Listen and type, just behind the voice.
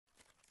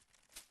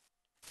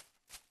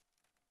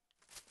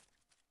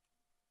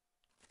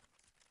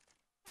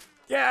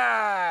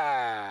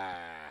Yeah!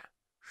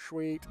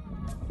 Sweet.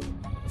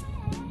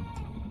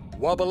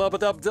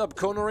 Wubba-lubba-dub-dub,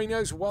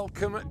 Cornerinos.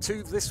 Welcome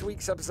to this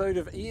week's episode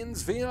of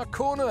Ian's VR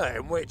Corner,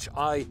 in which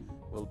I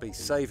will be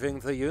saving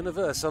the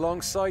universe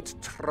alongside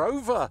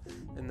Trover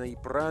in the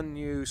brand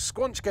new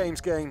Squanch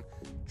Games game,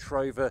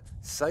 Trover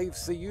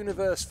Saves the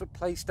Universe for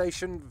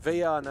PlayStation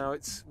VR. Now,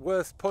 it's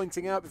worth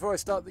pointing out before I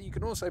start that you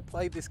can also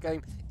play this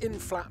game in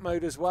flat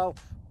mode as well,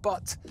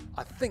 but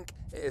I think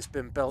it has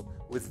been built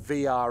with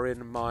VR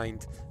in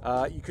mind.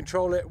 You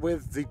control it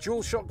with the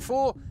DualShock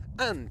 4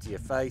 and your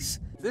face.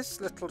 This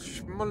little This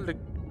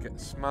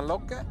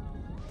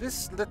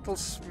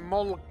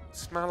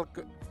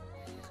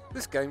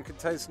game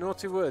contains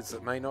naughty words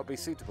that may not be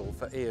suitable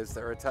for ears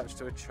that are attached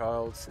to a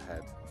child's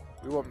head.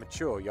 We want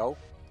mature, yo.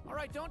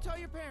 Alright, don't tell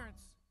your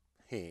parents.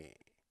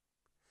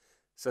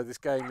 So this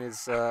game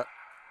is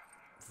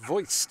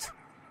voiced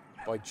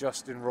by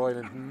Justin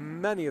Roiland.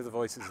 Many of the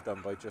voices are done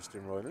by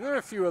Justin Roiland. There are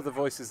a few other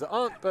voices that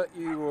aren't, but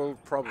you will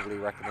probably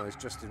recognise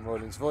Justin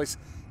Roiland's voice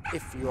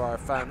if you are a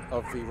fan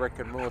of the Rick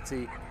and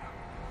Morty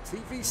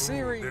TV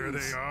series. There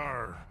they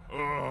are.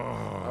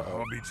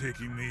 I'll be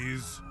taking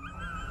these.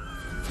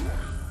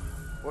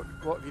 What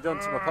have you done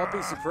to my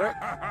puppies, you prick?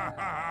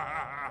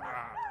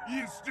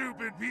 You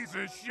stupid piece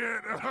of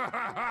shit!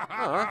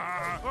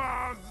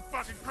 Uh-huh. This is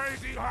fucking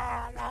crazy!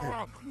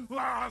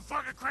 It's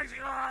fucking crazy!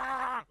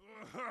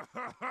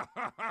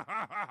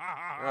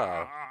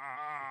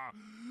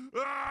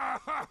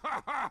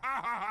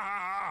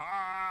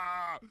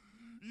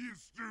 You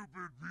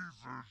stupid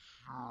piece of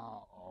shit!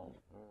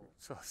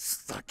 So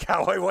it's like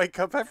how I wake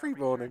up every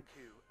morning.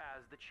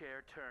 As the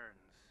chair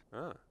turns.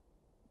 Ah.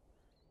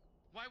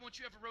 Why won't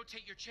you ever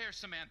rotate your chair,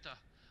 Samantha?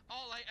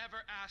 All I ever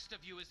asked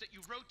of you is that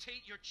you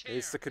rotate your chair.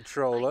 Here's the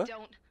controller. I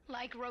don't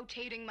like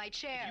rotating my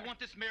chair. If you want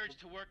this marriage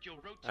to work, you'll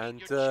rotate And,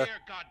 your chair,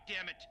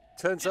 goddammit.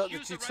 Turns out the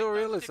Just use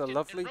tutorial right is a thumbstick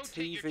lovely and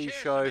rotate your TV chair,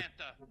 show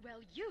Samantha. Well,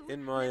 you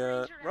in my never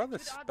interact rather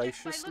with objects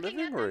spacious by looking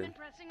living at them room. and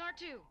pressing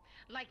R2,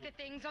 like the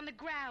things on the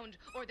ground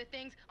or the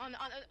things on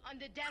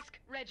the desk,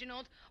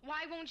 Reginald.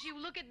 Why won't you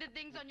look at the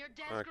things on your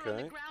desk or on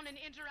Okay. the ground and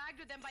interact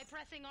with them by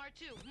pressing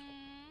R2?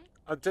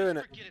 I'm doing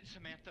it. Forget it,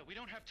 Samantha. We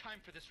don't have time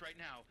for this right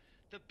now.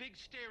 The big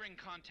staring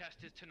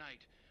contest is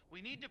tonight.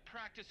 We need to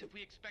practice if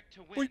we expect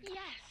to win. Yes,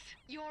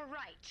 you're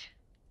right.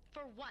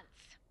 For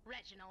once,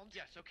 Reginald.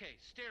 Yes, okay.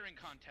 Staring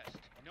contest.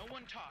 No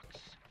one talks.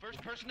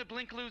 First person to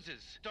blink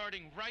loses.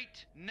 Starting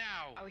right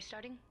now. Are we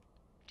starting?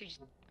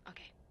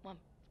 Okay. 1,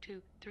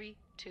 2, 3,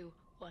 2,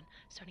 1.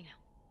 Starting now.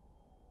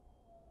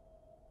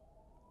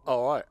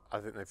 Alright, I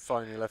think they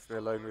finally left me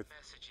alone with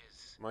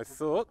my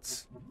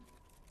thoughts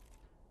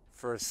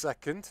for a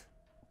second.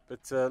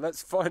 But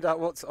let's find out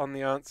what's on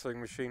the answering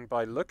machine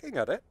by looking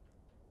at it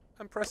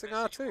and pressing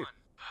R2.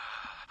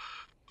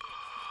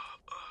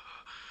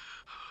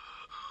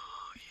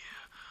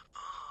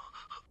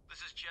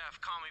 This is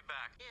Jeff. Call me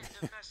back. End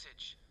of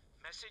message.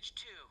 Message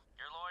 2.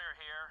 Your lawyer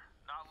here.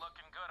 Not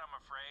looking good, I'm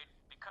afraid.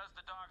 Because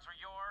the dogs were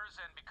yours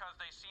and because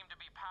they seem to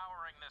be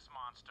powering this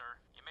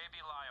monster, you may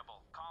be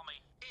liable. Call me.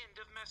 End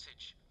of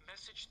message.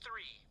 Message 3.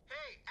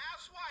 Hey,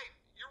 asswipe!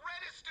 You're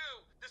red as stew!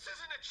 This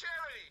isn't a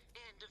charity!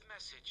 End of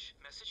message.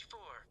 Message 4.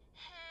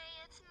 Hey,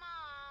 it's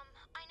Mom.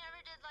 I never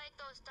did like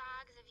those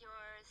dogs of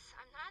yours.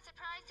 I'm not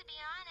surprised, to be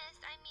honest.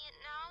 I mean,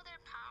 now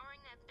they're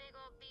powering that big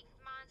old beaked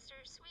monster.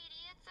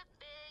 Sweetie, it's a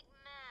big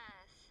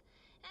mess.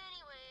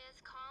 Anyways,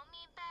 call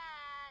me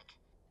back.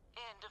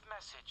 End of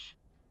message.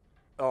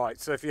 Alright,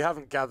 so if you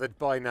haven't gathered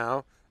by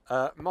now,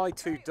 my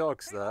two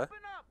dogs there...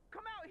 Open up!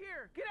 Come out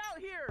here! Get out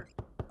here!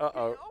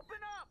 Uh-oh. Hey,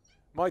 open up!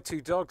 My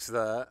two dogs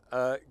there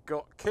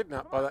got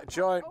kidnapped by that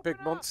giant big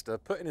monster,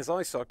 put in his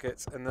eye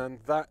sockets, and then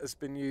that has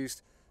been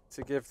used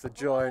to give the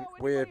giant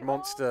weird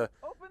monster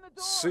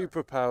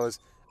superpowers.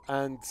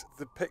 And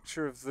the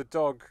picture of the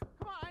dog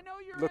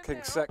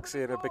looking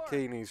sexy in a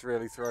bikini's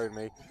really thrown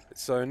me.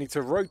 So I need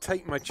to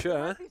rotate my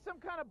chair,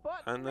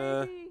 and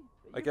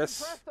I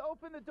guess I'll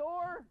open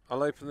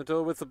the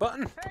door with the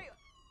button. Hey.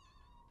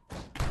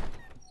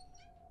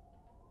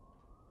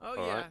 Oh,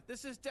 All yeah, right.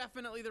 this is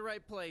definitely the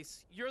right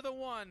place. You're the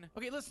one.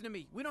 Okay, listen to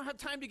me. We don't have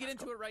time to get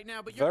into it right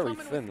now, but you're Very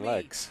coming thin with me.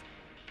 legs.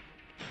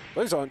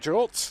 Those aren't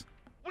jorts.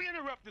 We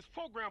interrupt this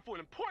program for an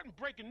important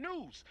breaking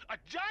news. A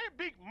giant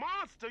beak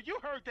monster, you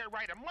heard that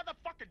right, a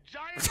motherfucking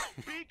giant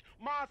beak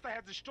monster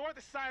has destroyed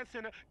the science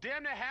center,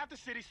 damn near half the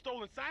city,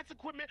 stolen science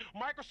equipment,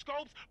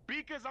 microscopes,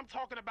 beakers, I'm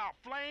talking about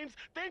flames.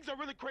 Things are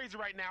really crazy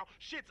right now.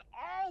 Shit's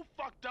all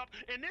fucked up,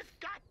 and this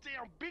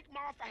goddamn beak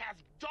monster has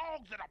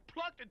dogs that are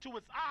plugged into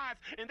its eyes,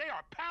 and they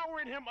are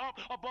powering him up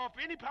above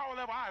any power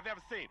level I've ever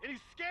seen. And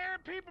he's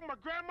scaring people,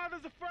 my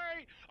grandmother's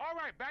afraid. All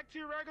right, back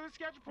to your regular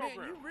schedule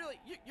program. Man,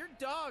 you're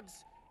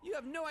dogs. You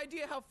have no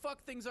idea how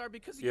fucked things are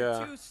because of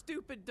your two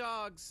stupid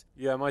dogs.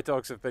 Yeah, my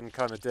dogs have been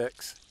kind of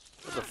dicks.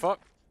 What the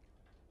fuck?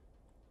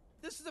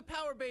 This is a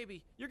power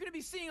baby. You're going to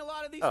be seeing a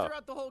lot of these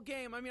throughout the whole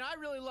game. I mean, I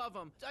really love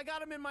them. I got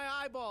them in my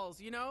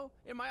eyeballs, you know?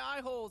 In my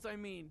eye holes, I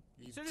mean.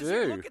 You so do? just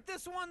look at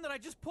this one that I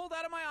just pulled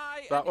out of my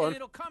eye, and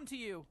it'll come to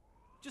you.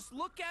 Just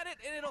look at it,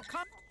 and it'll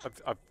come.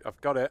 I've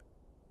got it.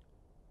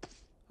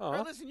 All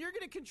right, listen, you're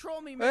gonna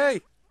control me, man.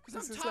 Hey,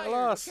 because this I'm is at tired.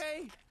 last.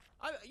 Okay.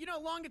 You know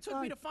how long it took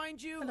me to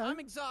find you? Hello. I'm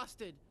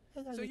exhausted.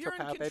 Hello, So little you're in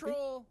power baby.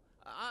 control.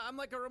 I'm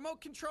like a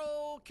remote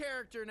control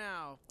character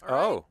now. All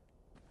right? Oh.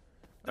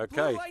 The Okay.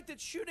 blue light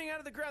that's shooting out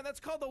of the ground, that's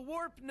called the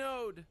warp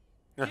node.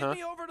 Get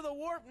me over to the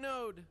warp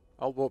node.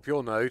 I'll warp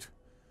your node.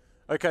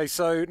 Okay,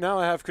 so now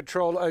I have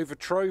control over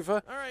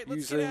Trover All right,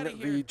 let's using get outta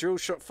here. the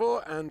DualShock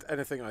 4, and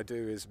anything I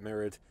do is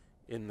mirrored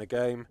in the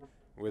game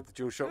with the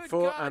DualShock Good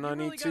 4, God, and you I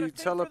really need got a to thing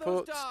for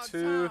teleport those dogs,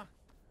 to... huh?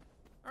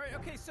 All right,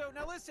 okay, so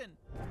now listen.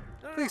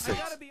 No, Please, I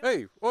gotta be...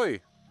 Hey, oi!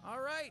 All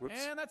right, Whoops.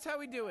 and that's how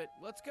we do it.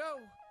 Let's go.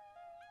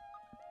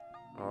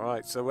 All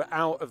right, so we're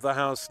out of the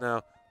house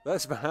now.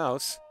 There's my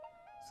house.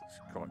 It's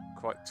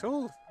quite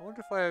tall. I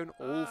wonder if I own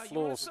all You want to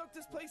floors. soak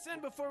this place in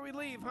before we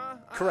leave, huh?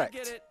 Correct. I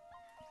get it.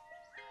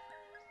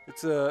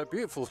 It's a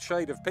beautiful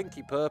shade of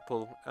pinky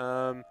purple.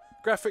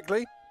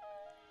 Graphically,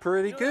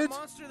 pretty You know good. that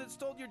monster that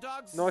stole your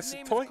dog's Nice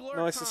name and is tight, Glorcon.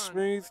 nice and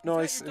smooth, He's got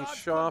nice your and dog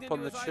sharp plugged on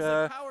the into his eyes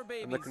chair like Power and the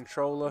Babies.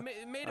 controller. Made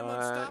him In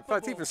unstoppable.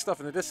 fact, even stuff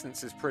in the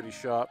distance is pretty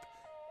sharp.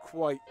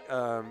 Quite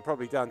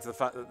probably down to the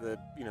fact that the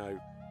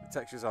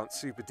textures aren't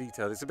super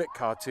detailed. It's a bit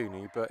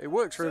cartoony, but it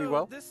works really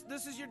well. This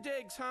is your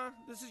digs, huh?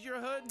 This is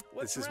your hood?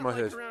 What's This is rent my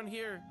like hood. around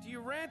here? Do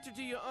you rent or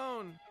do you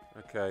own?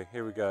 Okay,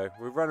 here we go.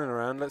 We're running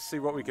around. Let's see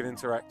what we can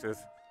interact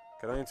with.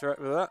 Can I interact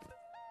with that?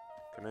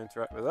 Can I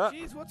interact with that?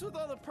 Jeez, what's with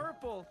all the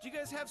purple? Do you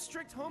guys have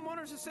strict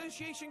homeowners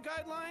association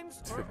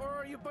guidelines? or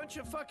are you a bunch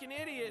of fucking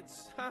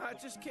idiots? Haha,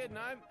 just kidding.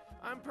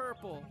 I'm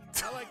purple.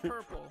 I like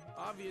purple,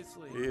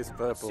 obviously. He is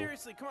purple.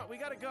 Seriously, come on, we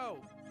gotta go.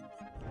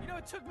 You know,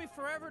 it took me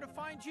forever to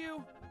find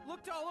you.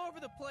 Looked all over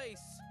the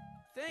place.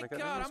 Thank Look at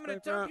God, the I'm gonna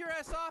newspaper. dump your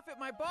ass off at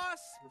my boss.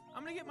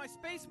 I'm gonna get my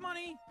space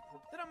money.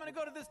 Then I'm gonna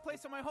go to this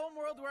place on my home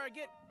world where I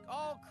get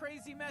all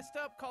crazy messed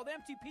up called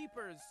Empty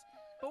Peepers.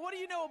 But what do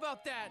you know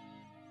about that?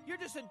 You're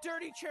just a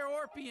dirty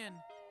Chairorpian.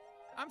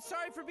 I'm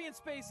sorry for being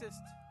spacist.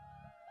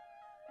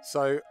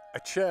 So, a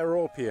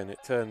Chairorpian, it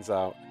turns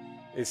out,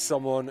 is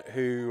someone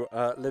who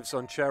lives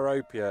on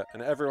Chairopia,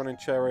 and everyone in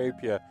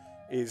Chairopia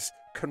is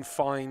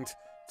confined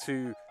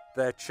to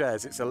their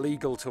chairs. It's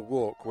illegal to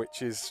walk,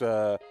 which is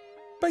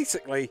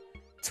basically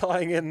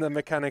tying in the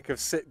mechanic of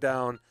sit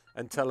down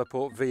and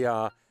teleport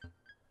VR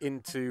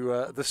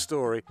into the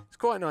story. It's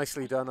quite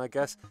nicely done, I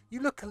guess.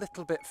 You look a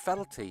little bit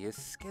felty. Your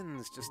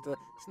skin's just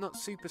it's not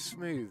super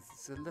smooth.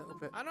 It's a little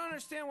bit... I don't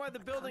understand why the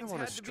buildings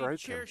wanna had to be stroke him.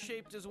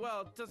 chair-shaped as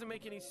well. It doesn't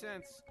make any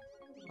sense.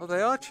 Oh,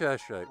 they are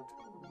chair-shaped.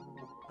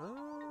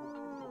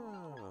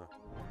 Ah.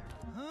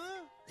 Huh?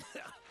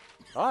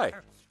 Hi.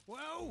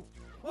 Whoa!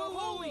 Whoa,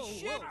 holy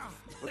shit!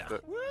 What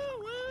the... Woo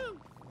woo!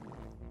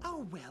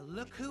 Oh well,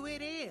 look who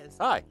it is.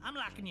 Hi. I'm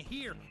locking you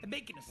here and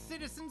making a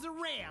citizen's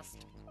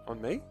arrest.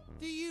 On me?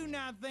 Do you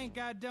not think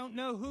I don't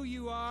know who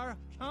you are?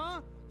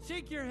 Huh?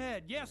 Shake your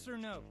head, yes or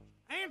no.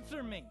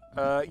 Answer me.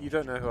 You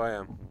don't know who I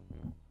am.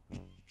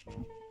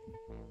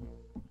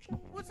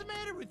 What's the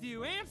matter with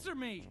you? Answer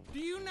me. Do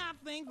you not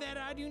think that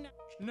I do not?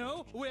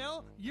 No?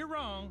 Well, you're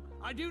wrong.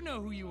 I do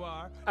know who you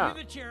are. Ah.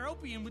 You're the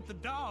Chairorpian with the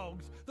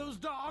dogs. Those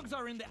dogs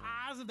are in the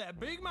eyes of that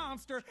big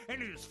monster,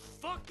 and it is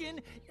fucking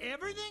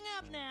everything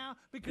up now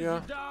because Yeah.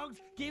 the dogs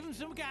gave him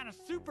some kind of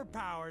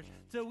superpowers.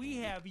 So we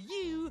have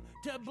you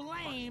to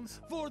blame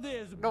for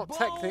this Not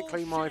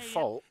technically my bullshit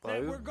fault,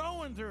 that though. we're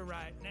going through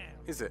right now.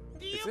 Is it?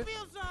 Do Is you it?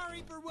 feel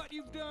sorry for what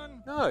you've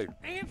done? No.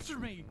 Answer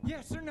me,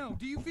 yes or no.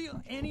 Do you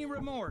feel any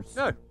remorse?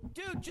 No.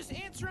 Dude, just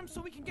answer him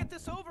so we can get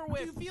this over with.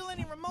 Do you feel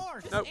any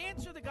remorse? Just Nope.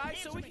 answer the guy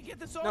so Answer we me. can get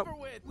this Nope. over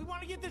with. We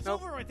want to get this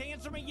Nope. over with.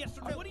 Answer me, yes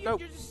or no. What are you? Nope.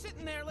 You're just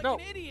sitting there like Nope.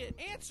 an idiot.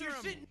 Answer You're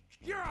him. sitting.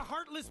 You're a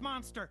heartless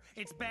monster.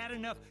 It's bad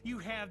enough you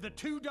have the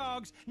two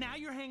dogs. Now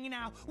you're hanging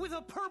out with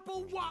a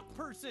purple walk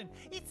person.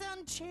 It's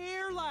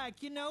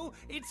unchair-like, you know.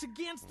 It's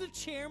against the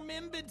chair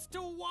members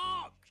to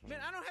walk. Man,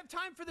 I don't have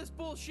time for this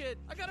bullshit.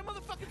 I got a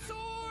motherfucking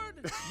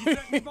sword. You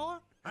got me, boy?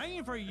 I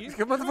ain't for you.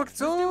 Come on, the fucking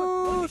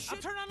Holy sword! shit. I'll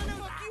turn on the news.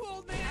 Fuck you,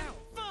 old man.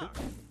 Fuck.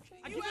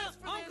 I You give asked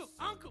up, for Uncle. this.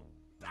 Uncle.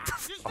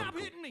 Just stop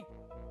Uncle. hitting me.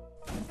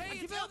 Hey,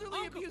 give it's up, elderly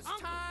Uncle, abuse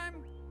Uncle.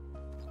 time.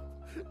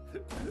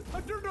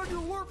 I turned on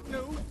your warp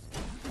nose.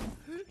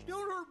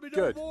 Don't hurt me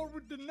Good. no more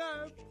with the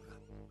knife.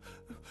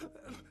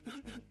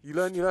 You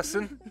learned your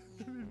lesson?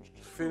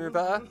 Feeling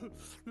better?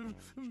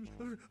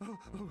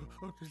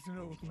 Oh, just an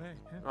old man.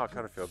 Oh, I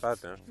kind of feel bad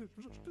now.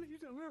 Please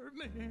don't hurt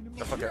me anymore.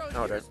 Oh, fuck it.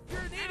 No, I don't. You're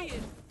an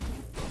idiot.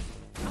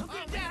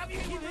 Oh, damn,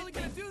 we're really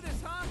gonna do this,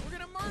 huh? We're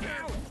gonna murder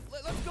him.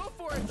 Let's go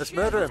for it. Let's Shit.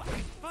 murder him.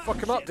 Fuck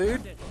him up,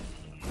 dude.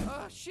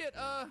 Shit,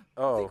 I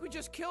Oh. think we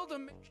just killed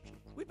him.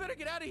 We better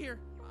get out of here.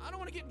 I don't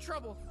want to get in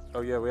trouble.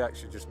 Oh, yeah, we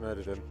actually just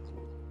murdered him.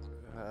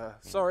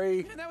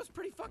 Sorry. Man, that was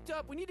pretty fucked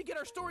up. We need to get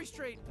our story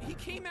straight. He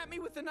came at me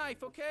with the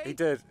knife, okay? He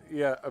did.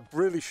 Yeah, a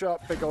really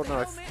sharp, big old What the hell,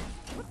 knife.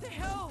 man? What the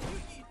hell?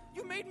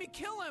 You made me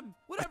kill him.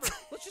 Whatever.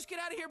 Let's just get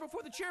out of here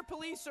before the chair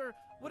police or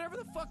whatever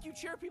the fuck you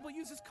chair people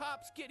use as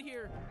cops get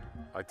here.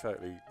 I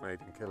totally made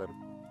him kill him.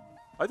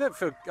 I don't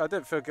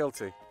feel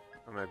guilty.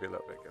 Or maybe a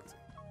little bit guilty.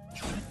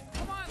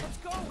 Come on, let's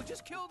go. We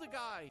just killed a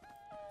guy.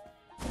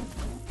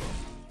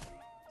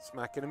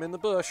 Smacking him in the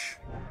bush.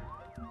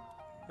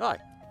 Hi.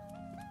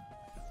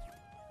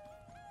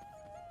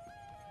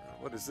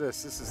 What is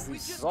this? This is the We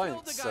just Science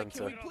killed a guy. Can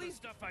Center. we please?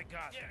 Stuff I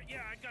got.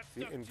 Yeah, I got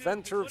The stuff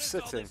inventor too. of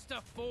sitting. What is all this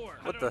stuff for?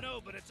 What I the? don't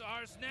know, but it's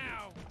ours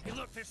now. Hey,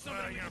 look, there's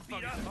somebody gonna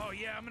beat up. Oh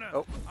yeah, I'm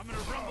Oh. gonna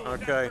rumble.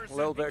 with Okay, that a person.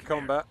 little bit of Come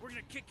here. combat. We're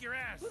gonna kick your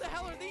ass. Who the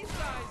hell are these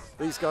guys?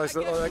 These guys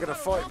look I like they're guess going to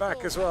you fight gotta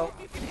back as rumble.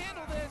 well. You can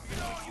handle this.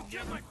 No, you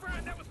killed my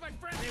friend. That was my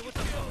friend. Hey, what the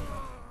fuck?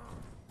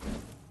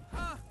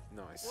 Huh.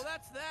 Nice. Well,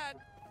 that's that.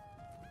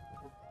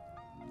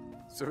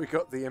 So we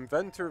got the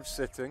inventor of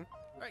sitting.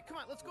 All right, come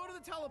on. Let's go to the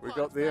telepod. We've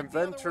got It's the back other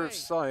inventor of way.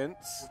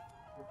 science.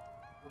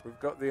 We've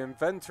got the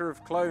inventor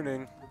of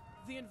cloning.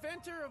 The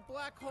inventor of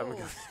black And we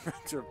holes. got the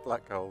inventor of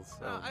black holes.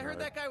 Oh, I heard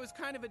no. that guy was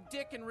kind of a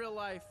dick in real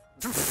life.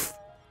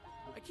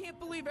 I can't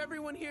believe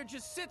everyone here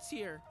just sits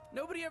here.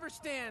 Nobody ever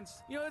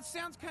stands. You know, it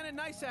sounds kind of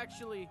nice,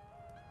 actually.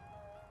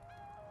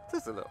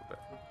 Just a little bit.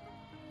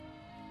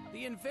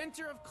 The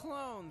inventor of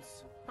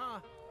clones. Huh.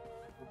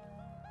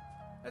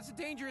 That's a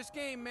dangerous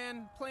game,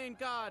 man, playing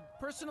God.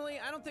 Personally,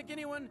 I don't think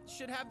anyone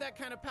should have that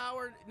kind of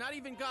power, not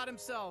even God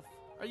himself.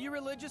 Are you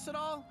religious at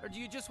all, or do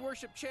you just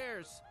worship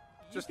chairs?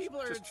 You people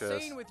are just chairs.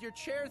 insane with your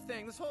chair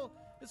thing. This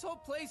whole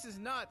place is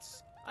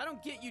nuts. I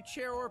don't get you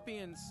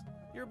chair-orpians.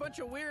 You're a bunch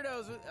of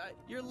weirdos.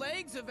 Your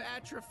legs have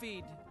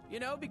atrophied, you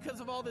know, because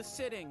of all this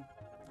sitting.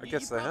 I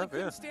guess you they have,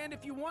 couldn't yeah. stand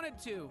if you wanted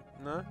to.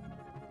 No?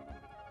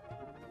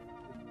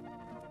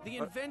 The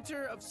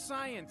inventor of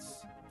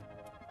science.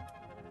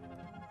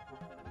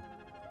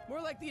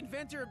 More like the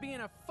inventor of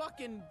being a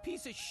fucking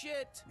piece of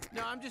shit.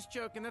 No, I'm just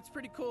joking. That's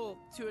pretty cool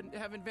to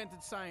have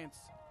invented science.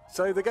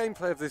 So the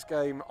gameplay of this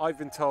game, I've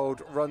been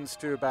told, runs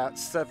to about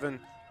 7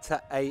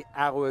 to 8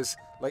 hours,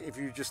 like if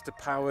you just to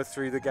power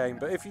through the game.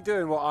 But if you're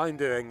doing what I'm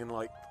doing and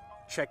like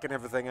checking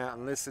everything out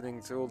and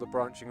listening to all the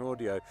branching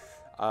audio,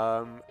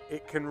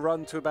 it can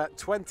run to about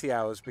 20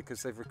 hours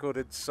because they've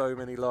recorded so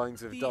many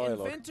lines of The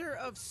dialogue. inventor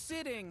of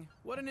sitting.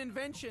 What an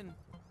invention.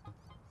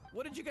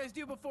 What did you guys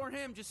do before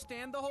him? Just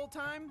stand the whole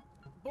time?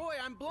 Boy,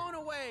 I'm blown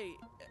away.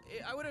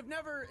 I would have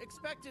never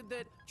expected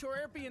that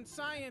Chorerpian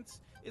science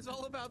is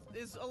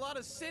a lot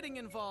of sitting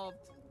involved.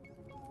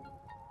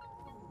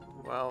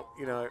 Well,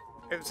 you know,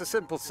 it was a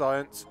simple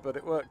science, but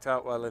it worked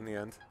out well in the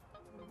end.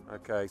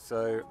 Okay,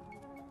 so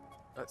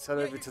let's head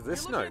over to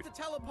this You're node. looking at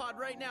the telepod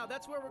right now.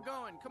 That's where we're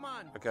going. Come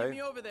on. Okay, Get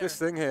me over there. this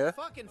thing here.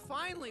 Fucking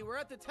finally, we're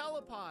at the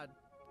telepod.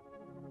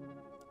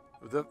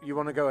 You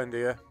want to go in, do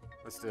you?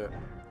 Let's do it.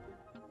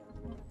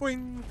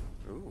 Boing!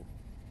 Ooh.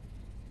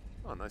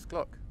 Oh, nice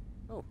clock.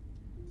 Oh,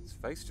 his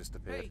face just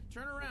appeared. Hey,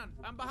 turn around.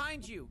 I'm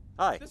behind you.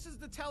 Hi. This is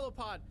the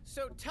telepod.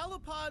 So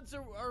telepods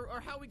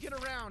are how we get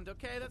around,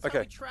 okay? That's Okay.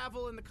 how we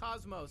travel in the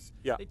cosmos.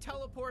 Yeah. They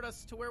teleport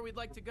us to where we'd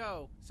like to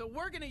go. So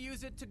we're going to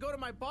use it to go to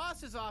my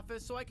boss's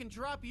office so I can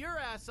drop your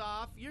ass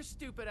off, your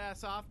stupid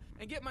ass off,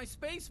 and get my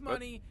space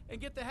money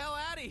and get the hell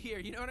out of here,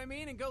 you know what I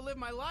mean? And go live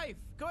my life.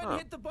 Go ahead and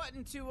hit the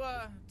button to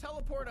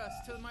teleport us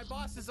to my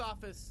boss's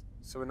office.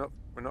 So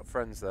we're not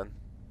friends then.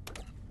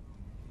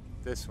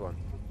 This one.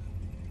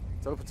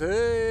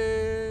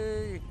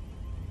 Telepathy!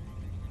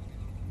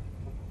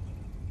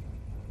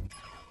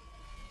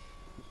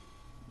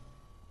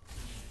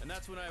 And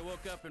that's when I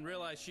woke up and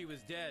realized she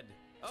was dead.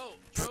 Oh,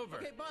 Trover.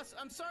 Okay, boss,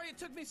 I'm sorry it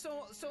took me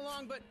so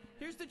long, but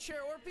here's the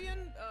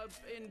Chairorpian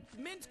in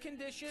mint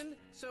condition,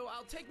 so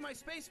I'll take my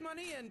space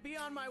money and be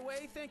on my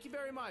way. Thank you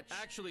very much.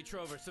 Actually,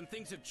 Trover, some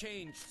things have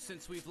changed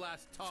since we've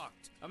last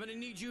talked. I'm gonna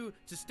need you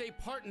to stay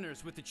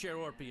partners with the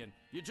Chairorpian.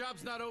 Your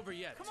job's not over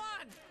yet. Come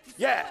on!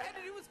 Yeah. All I had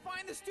to do was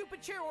find the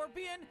stupid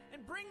Chairorpian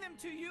and bring them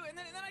to you, and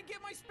then I'd get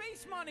my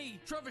space money.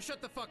 Trover,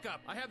 shut the fuck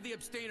up. I have the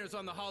abstainers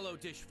on the hollow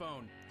dish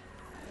phone.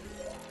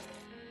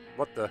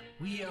 What the?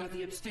 We are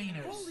the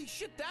abstainers. Holy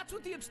shit, that's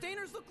what the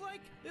abstainers look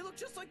like? They look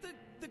just like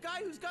the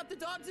guy who's got the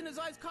dogs in his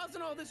eyes causing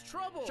all this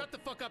trouble. Shut the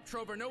fuck up,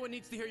 Trover. No one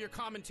needs to hear your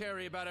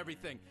commentary about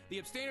everything. The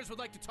abstainers would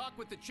like to talk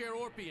with the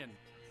Chairorpian.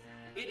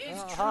 It is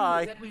true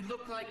hi. that we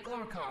look like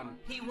Glorcon.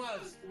 He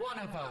was one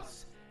of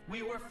us.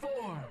 We were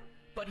 4,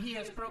 but he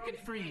has broken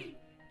free.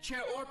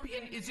 Chair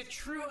Orpian, is it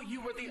true you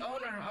were the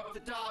owner of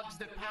the dogs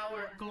that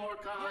power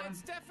Glorcon? Yeah,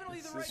 it's definitely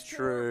the This right is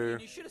true.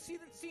 Chairorpian. You should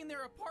have seen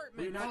their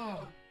apartment.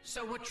 Oh,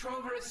 so what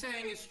Trover is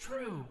saying is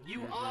true.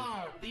 You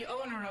are the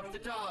owner of the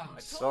dogs. I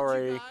told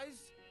Sorry. you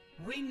guys.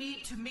 We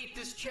need to meet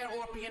this Chair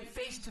Orpian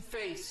face to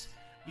face.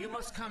 You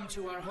must come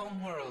to our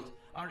home world,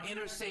 our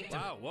inner sanctum.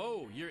 Wow,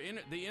 whoa,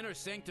 the inner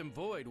sanctum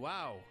void,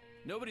 wow.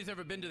 Nobody's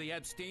ever been to the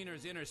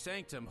abstainer's inner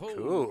sanctum. Oh,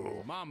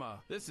 Cool.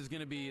 mama, this is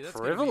gonna be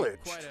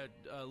Privileged. quite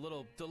a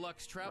little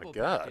deluxe travel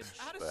God, package.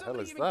 How does the hell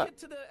somebody is even that? get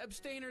to the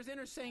abstainer's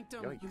inner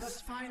sanctum? Yikes. You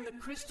must find the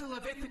Crystal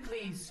of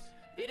Ithacles.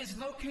 It is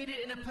located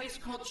in a place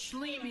called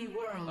Schleemy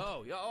World.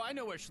 Oh, I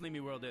know where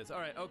Schleemy World is. All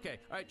right,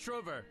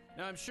 Trover.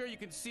 Now I'm sure you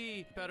can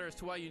see better as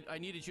to why I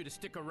needed you to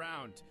stick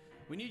around.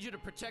 We need you to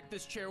protect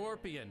this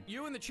Chairorpian.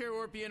 You and the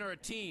Chairorpian are a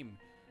team.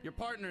 You're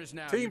partners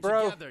now. Team, You're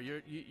bro. together.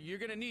 You're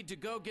gonna need to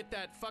go get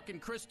that fucking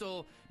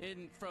crystal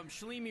from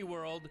Schleemy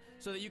World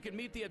so that you can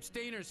meet the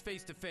abstainers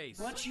face to face.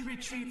 Once you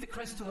retrieve the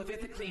Crystal of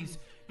Ithacles,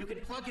 you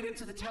can plug it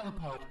into the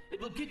telepod. It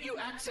will give you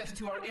access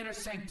to our inner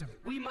sanctum.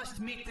 We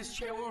must meet this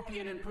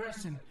Chairorpian in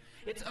person.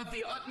 It's of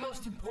the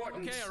utmost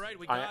importance. Okay, all right,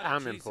 we got it. I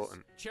am Jesus.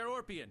 important. Chair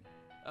Orpian,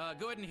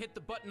 go ahead and hit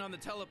the button on the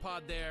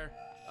telepod there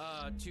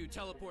to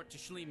teleport to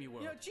Schleemy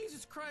World. Yo,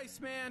 Jesus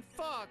Christ, man.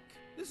 Fuck.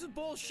 This is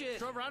bullshit.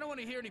 Trover, I don't want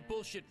to hear any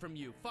bullshit from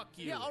you. Fuck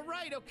you. Yeah, all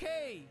right,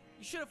 okay.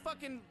 You should have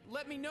fucking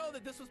let me know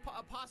that this was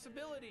a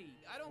possibility.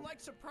 I don't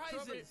like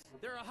surprises.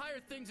 Trover, there are higher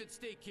things at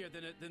stake here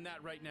than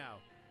that right now.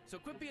 So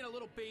quit being a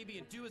little baby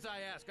and do as I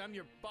ask. I'm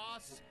your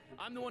boss.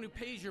 I'm the one who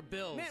pays your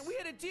bills. Man, we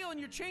had a deal and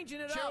you're changing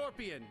it Chair up.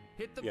 Orpian,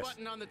 hit the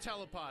button on the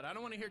telepod. I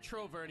don't want to hear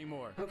Trover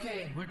anymore.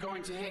 Okay, we're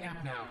going to hang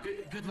up now.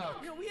 Good luck.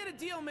 You know, we had a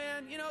deal,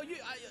 man. You know,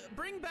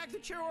 bring back the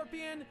Chair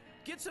Orpian,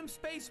 get some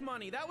space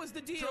money. That was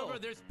the deal. Trover,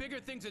 there's bigger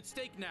things at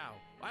stake now.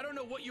 I don't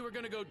know what you were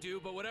going to go do,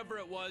 but whatever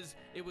it was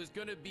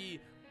going to be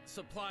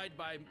supplied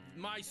by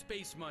my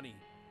space money.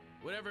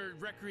 Whatever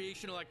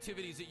recreational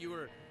activities that you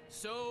were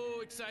so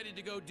excited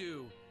to go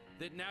do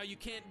that now you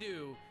can't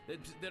do,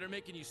 that are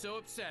making you so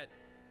upset,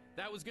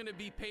 that was going to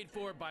be paid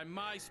for by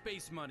my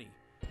space money.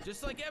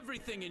 Just like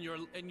everything in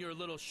your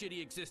little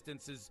shitty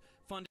existence is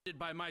funded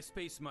by my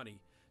space money.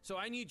 So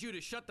I need you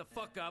to shut the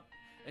fuck up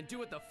and do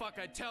what the fuck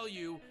I tell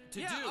you to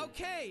do. Yeah,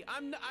 okay,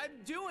 I'm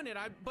doing it.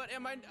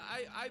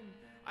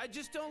 I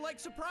just don't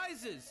like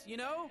surprises, you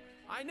know?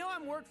 I know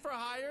I'm work for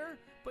hire,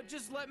 but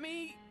just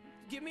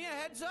give me a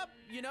heads up,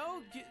 you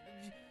know?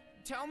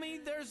 Tell me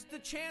there's the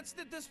chance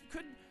that this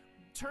could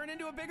turn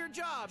into a bigger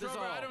job. Trover,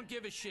 I don't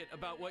give a shit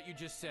about what you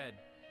just said.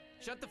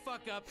 Shut the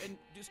fuck up and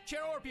just,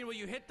 Chair Orpian, will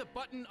you hit the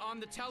button on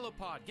the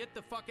telepod? Get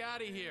the fuck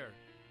out of here.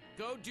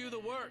 Go do the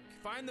work.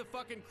 Find the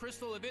fucking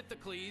crystal of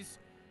Ithacles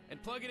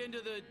and plug it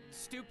into the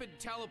stupid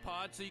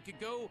telepod so you could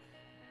go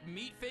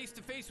meet face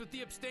to face with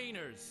the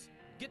abstainers.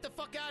 Get the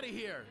fuck out of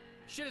here.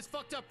 Shit is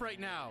fucked up right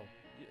now.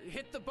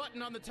 Hit the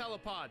button on the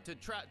telepod to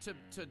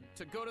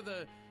go to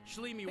the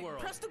Schleemy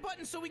World. Press the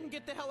button so we can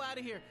get the hell out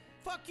of here.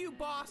 Fuck you,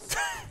 boss.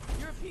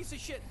 You're a piece of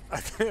shit.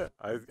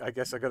 I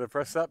guess I gotta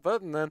press that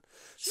button then.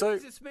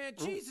 Jesus, man.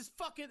 Jesus,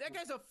 fucking. That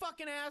guy's a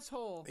fucking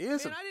asshole. He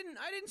is. Man,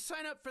 I didn't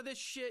sign up for this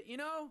shit, you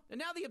know? And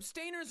now the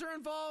abstainers are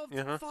involved.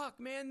 Fuck,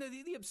 man.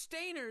 The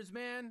abstainers,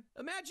 man.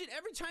 Imagine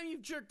every time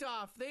you've jerked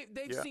off,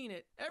 they've seen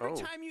it. Every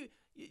time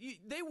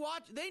they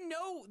watch, they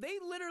know, they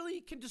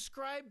literally can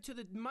describe to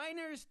the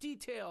minors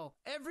detail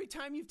every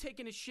time you've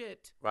taken a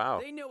shit.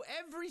 Wow. They know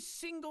every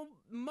single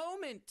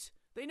moment.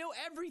 They know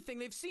everything.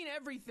 They've seen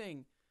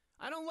everything.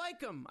 I don't like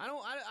them.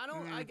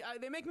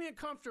 They make me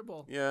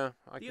uncomfortable. Yeah,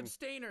 I the can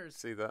abstainers.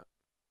 see that.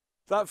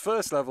 That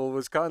first level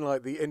was kind of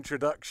like the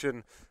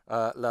introduction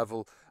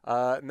level.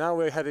 Now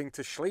we're heading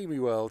to Schleemy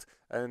World,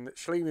 and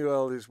Schleemy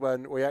World is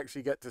when we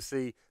actually get to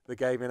see the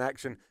game in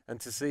action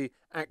and to see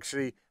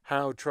actually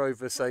how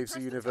Trover Saves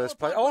the Universe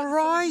play. All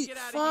right,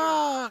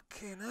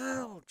 fucking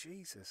hell,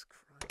 Jesus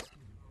Christ.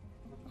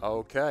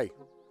 Okay,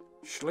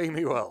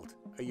 Schleemy World.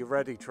 Are you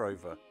ready,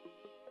 Trover?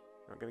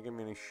 Not going to give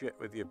me any shit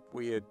with your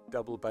weird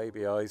double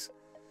baby eyes.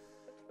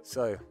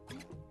 So,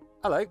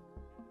 hello.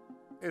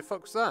 Who the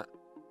fuck was that?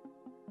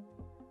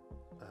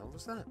 The hell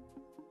was that?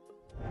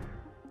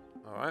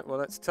 Alright, well,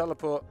 let's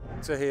teleport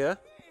to here.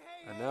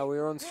 And now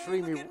we're on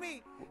streaming. Look at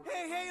me.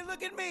 Hey,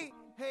 look at me.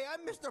 Hey,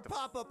 I'm Mr.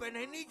 Pop-Up and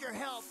I need your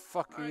help.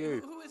 Fuck are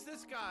you? Who is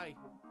this guy?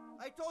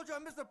 I told you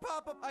I'm Mr.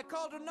 Pop-Up. I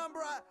called a number.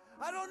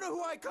 I don't know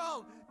who I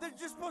called. They're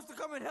just supposed to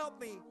come and help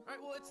me. All right,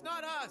 well, it's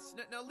not us.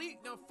 Now,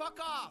 fuck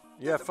off.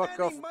 Yeah, fuck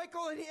off.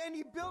 Michael, and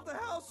he built a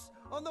house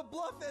on the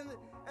bluff,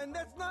 and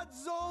that's not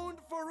zoned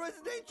for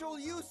residential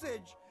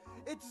usage.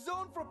 It's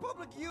zoned for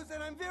public use,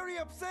 and I'm very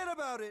upset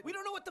about it. We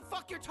don't know what the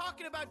fuck you're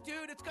talking about,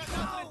 dude. It's got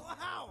nothing.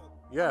 How?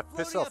 Yeah,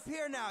 piss off. Up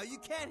here now. You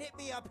can't hit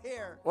me up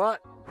here.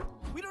 What?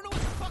 We don't know what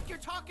the fuck you're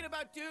talking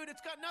about, dude.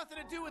 It's got nothing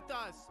to do with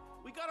us.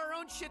 We got our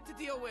own shit to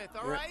deal with,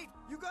 all right?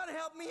 You gotta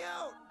help me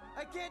out.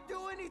 I can't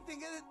do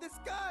anything. This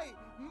guy,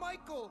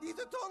 Michael, he's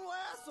a total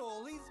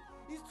asshole.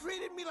 He's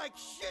treated me like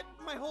shit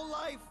my whole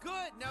life.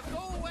 Good. Now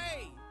go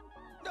away.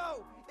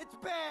 No, it's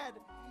bad.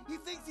 He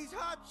thinks he's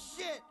hot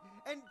shit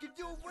and can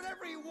do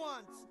whatever he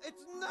wants.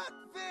 It's not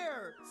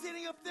fair.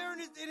 Sitting up there in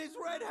his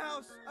red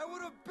house. I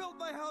would have built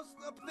my house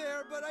up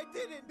there, but I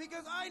didn't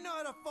because I know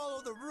how to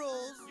follow the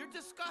rules. You're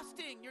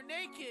disgusting. You're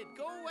naked.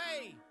 Go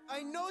away.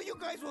 I know you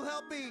guys will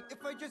help me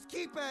if I just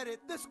keep at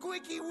it. The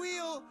squeaky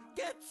wheel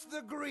gets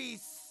the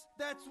grease.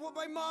 That's what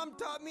my mom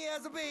taught me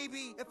as a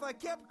baby. If I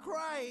kept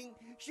crying,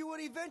 she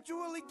would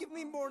eventually give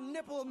me more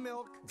nipple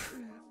milk.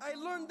 I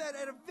learned that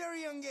at a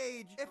very young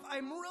age. If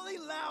I'm really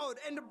loud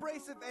and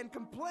abrasive and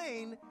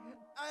complain,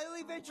 I'll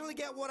eventually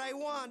get what I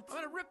want. I'm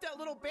gonna rip that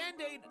little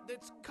Band-Aid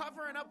that's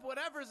covering up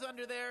whatever's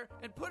under there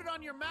and put it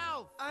on your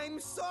mouth. I'm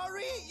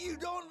sorry you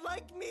don't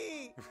like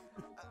me.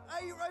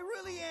 I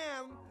really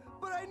am.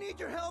 But I need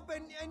your help,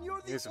 and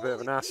you're the He's a only bit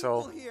of an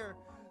asshole here.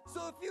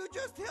 So if you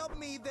just help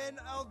me, then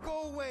I'll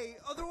go away.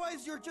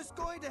 Otherwise, you're just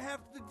going to have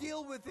to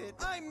deal with it.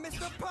 I'm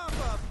Mr.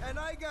 Pop-Up, and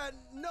I got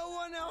no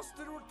one else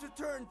to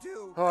turn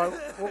to. All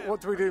right,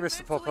 what do we do,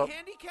 Mr. Pop-Up?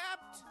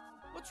 Handicapped?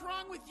 What's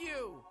wrong with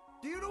you?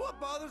 Do you know what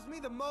bothers me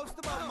the most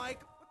about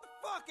Mike? What the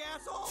fuck,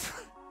 asshole?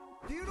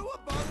 Do you know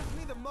what bothers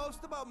me the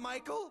most about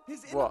Michael?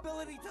 His What?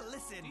 inability to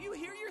listen. Do you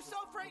hear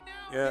yourself right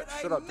now? Yeah, Did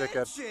shut I up,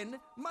 dickhead. mention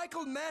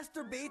Michael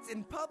masturbates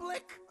in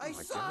public? I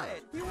saw God.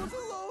 it. He was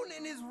alone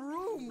in his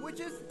room, which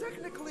is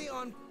technically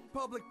on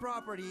public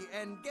property.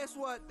 And guess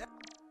what?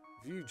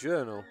 View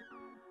journal.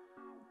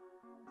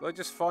 Did I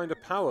just find a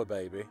power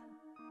baby?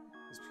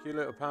 This peculiar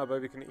little power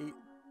baby can eat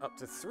up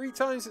to 3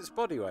 times its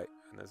body weight.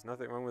 And there's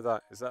nothing wrong with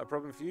that. Is that a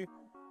problem for you?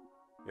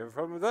 You have a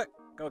problem with that?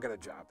 Go get a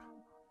job.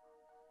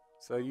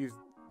 So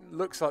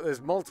looks like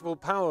there's multiple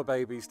power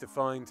babies to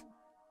find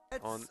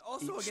That's on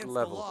also each against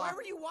level. the law. Why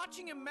were you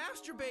watching him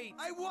masturbate?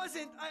 I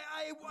wasn't.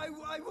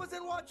 I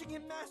wasn't watching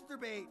him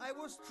masturbate. I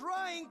was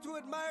trying to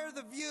admire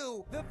the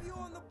view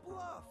on the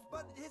bluff.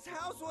 But his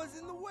house was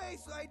in the way,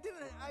 so I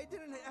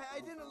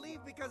didn't leave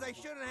because I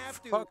shouldn't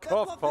have to. Fuck that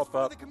off, bluff is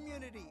Pop-Up. for the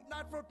community,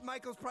 not for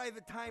Michael's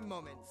private time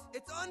moments.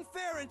 It's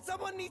unfair, and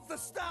someone needs to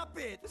stop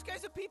it. This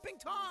guy's a peeping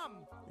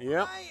Tom.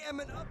 Yep. I am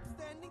an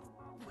upstanding.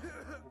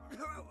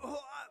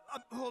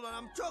 Hold on,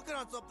 I'm choking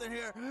on something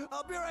here.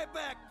 I'll be right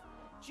back.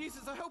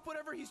 Jesus, I hope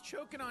whatever he's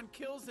choking on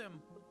kills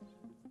him.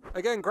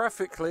 Again,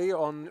 graphically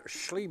on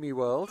Schleemy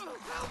World.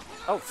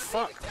 Oh,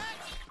 fuck.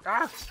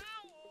 Ah!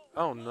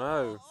 Oh,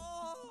 no.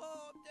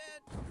 Oh, I'm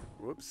dead.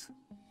 Whoops.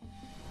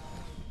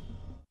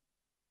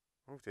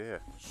 Oh,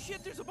 dear.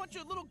 Shit, there's a bunch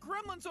of little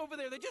gremlins over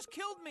there. They just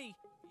killed me.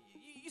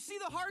 You see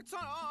the hearts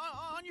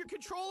on your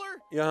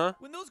controller? Yeah?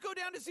 When those go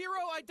down to 0,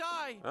 I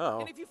die. Oh.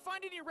 And if you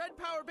find any red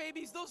power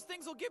babies, those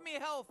things will give me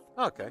health.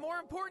 Okay. The more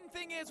important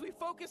thing is we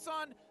focus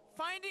on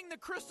finding the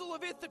Crystal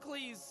of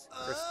Ithacles.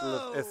 Crystal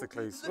of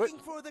Ithacles. Looking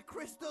for the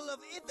Crystal of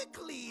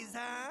Ithacles,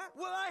 huh?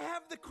 Well, I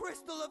have the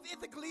Crystal of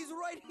Ithacles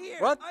right here.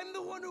 What? I'm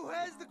the one who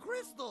has the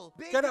crystal.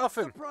 Big Get it off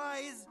him.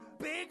 surprise,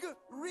 big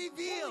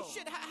reveal. Holy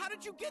shit, how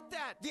did you get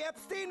that? The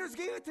abstainers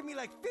gave it to me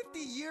like 50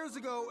 years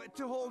ago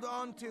to hold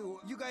on to.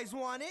 You guys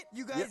want it?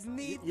 You guys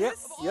need yep.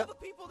 this? Of all the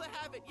people that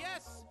have it,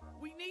 yes,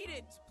 we need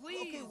it,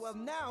 please. Okay, well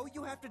now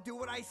you have to do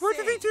what I say. Where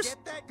did he just-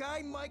 Get that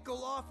guy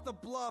Michael off the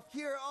bluff.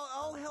 Here,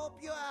 I'll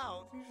help you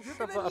out. You're shove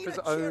gonna that up need his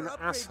a chair own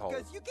upgrade asshole.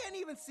 because you can't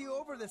even see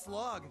over this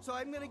log. So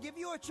I'm gonna give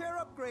you a chair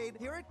upgrade.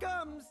 Here it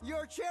comes.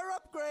 Your chair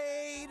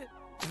upgrade.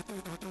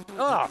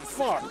 Ah, What the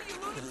fuck. hell, you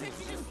lunatic?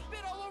 You just spit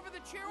all over the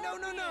chair.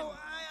 No.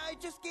 I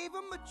just gave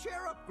him a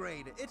chair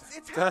upgrade.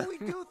 It's how we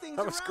do things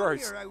That was around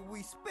gross. here.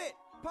 We spit.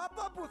 Pop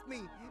up with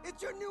me.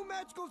 It's your new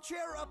magical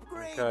chair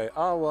upgrade. Okay,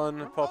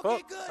 R1, pop Okay,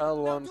 up. good.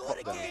 L1, now do pop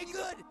it down. again.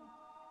 Good.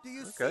 Do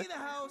you Okay. see the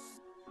house?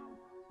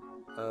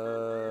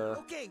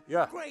 Okay,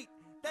 yeah. great.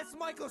 That's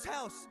Michael's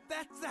house.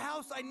 That's the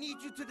house I need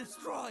you to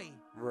destroy.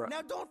 Right.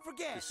 Now don't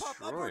forget, pop up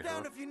Destroy, or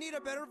down huh? if you need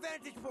a better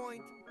vantage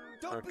point.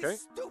 Don't be Okay.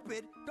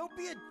 stupid. Don't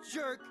be a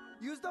jerk.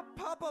 Use the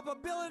pop-up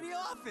ability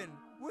often.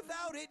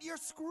 Without it, you're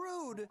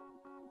screwed.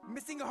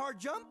 Missing a hard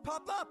jump?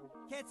 Pop up.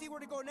 Can't see where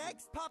to go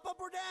next? Pop up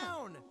or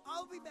down.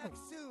 I'll be back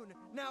soon.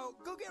 Now,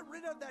 go get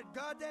rid of that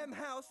goddamn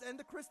house and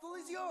the crystal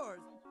is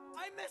yours.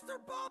 I'm Mr.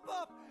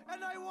 Pop-Up,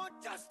 and I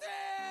want justice!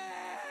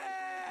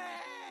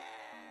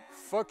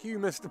 Fuck you,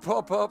 Mr.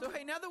 Pop-Up. So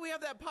hey, now that we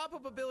have that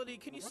pop-up ability,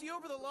 can you see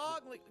over the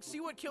log? Like, see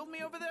what killed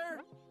me over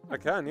there? I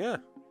can, yeah.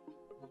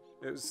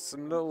 It was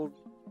some little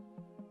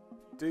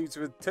dudes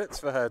with tits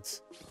for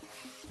heads.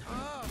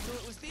 Oh, so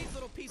it was these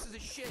little pieces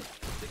of shit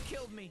that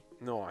killed me.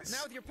 Nice.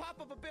 Now with your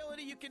pop-up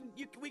ability,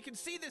 we can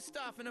see this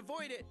stuff and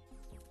avoid it.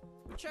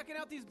 We checking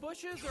out these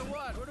bushes or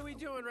what? What are we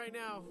doing right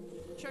now?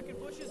 Checking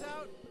bushes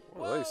out?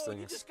 What are Whoa, those you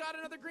things? just got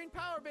another green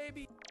power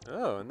baby.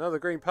 Oh, another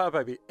green power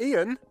baby.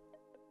 Ian?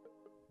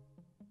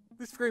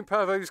 This green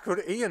power baby is called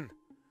Ian.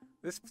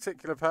 This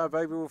particular power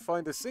baby will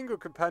find a single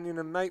companion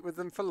and mate with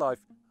them for life.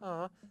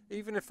 Ah,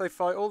 even if they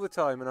fight all the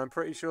time, and I'm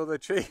pretty sure they're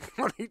cheating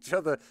on each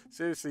other.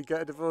 Seriously,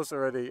 get a divorce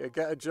already and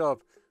get a job.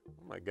 Oh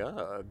my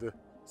god.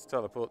 Let's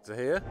teleport to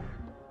here.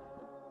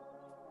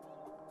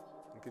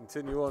 And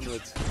continue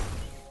onwards.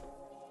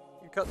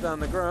 You cut down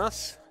the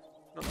grass.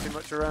 Not too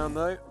much around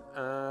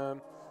though.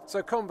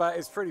 So combat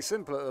is pretty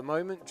simple at the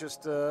moment.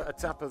 Just a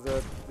tap of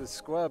the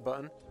square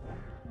button.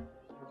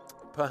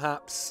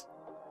 Perhaps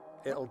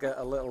it'll get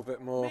a little bit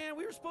more Man,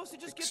 we were supposed to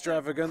just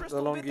extravagant get the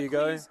longer you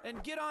go.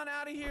 and get on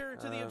out of here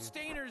to the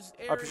abstainers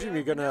area. I presume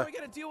you're gonna now we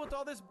gotta deal with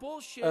all this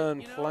bullshit. earn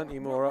you know? plenty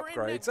more We're in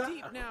upgrades. neck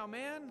deep now,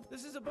 man.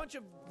 This is a bunch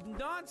of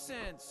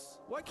nonsense.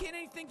 Why can't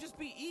anything just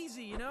be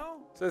easy, you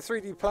know? So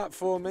 3D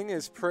platforming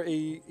is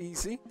pretty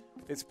easy.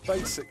 It's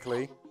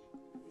basically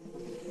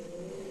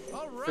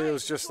All right,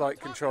 feels that's just what I'm like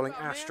talking controlling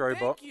about, man.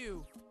 Astrobot. Thank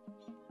you.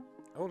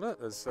 Oh look,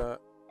 there's a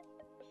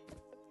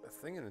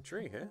thing in the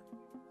tree here.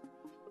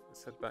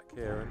 Let's head back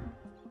here and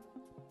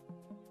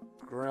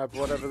grab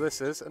whatever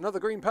this is. Another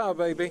green power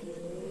baby.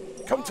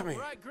 Come to me.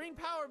 Right, green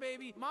power,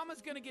 baby.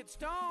 Mama's gonna get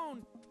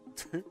stoned.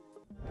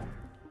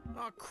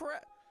 Oh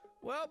crap.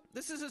 Well,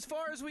 this is as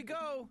far as we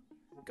go.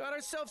 Got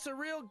ourselves a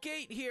real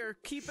gate here,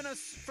 keeping us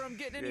from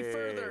getting any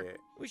further. Shit.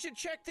 We should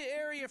check the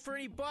area for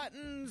any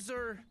buttons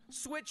or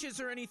switches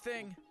or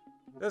anything.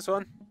 This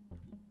one.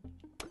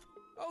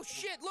 Oh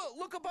shit,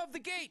 look above the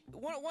gate.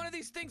 One of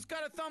these things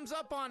got a thumbs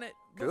up on it.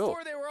 Cool.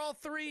 Before they were all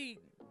three,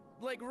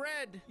 like,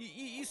 red.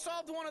 You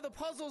solved one of the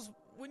puzzles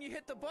when you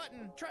hit the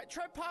button.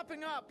 Try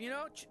popping up, you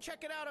know?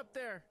 Check it out up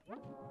there.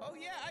 Oh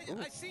yeah,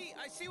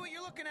 I see what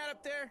you're looking at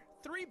up there.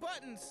 3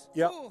 buttons.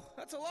 Yep. Ooh,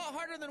 that's a lot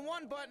harder than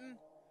 1 button.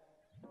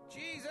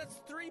 Jeez, that's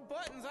 3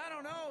 buttons. I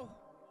don't know.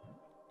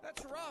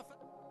 That's rough.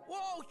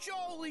 Whoa,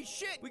 holy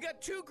shit! We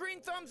got 2 green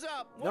thumbs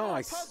up. One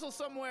Nice. puzzle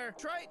somewhere.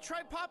 Try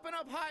popping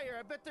up higher.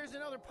 I bet there's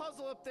another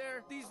puzzle up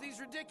there. These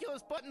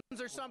ridiculous buttons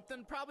or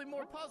something. Probably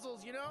more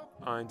puzzles, you know?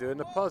 I'm doing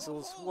the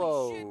puzzles. Holy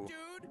Whoa. shit,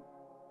 dude!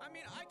 I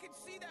mean, I can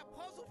see that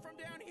puzzle from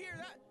down here.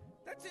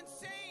 That's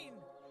insane.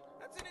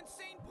 That's an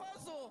insane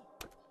puzzle.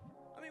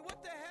 I mean,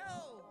 what the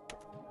hell?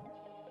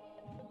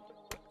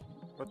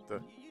 What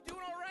the? You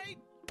doing all right?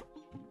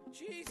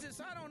 Jesus,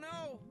 I don't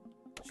know.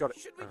 Got it.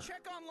 Should we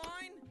check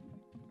online?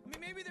 I mean,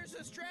 maybe there's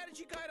a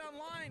strategy guide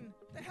online.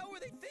 The hell were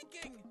they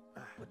thinking?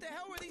 What the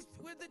hell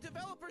were the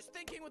developers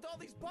thinking with all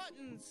these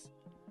buttons?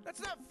 That's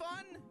not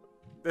fun.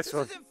 This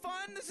one. isn't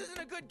fun. This isn't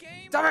a good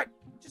game. Damn it!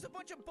 Just a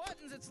bunch of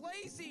buttons. It's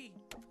lazy.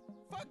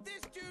 Fuck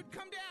this, dude.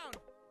 Come down.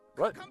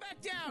 What? Come back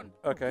down.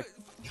 Okay.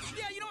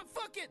 Yeah, you know what?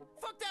 Fuck it.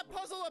 Fuck that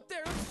puzzle up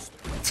there.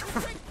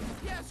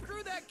 Yeah,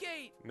 screw that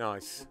gate.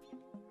 Nice.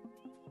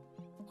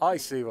 I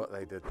see what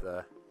they did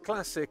there.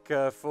 Classic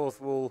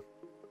fourth wall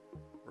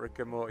Rick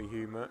and Morty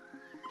humor.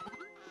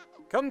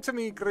 Come to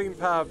me, Green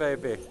Power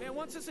Baby. Man,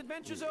 once this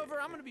adventure's over,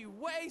 I'm gonna be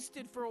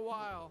wasted for a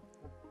while.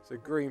 So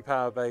Green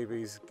Power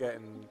Baby's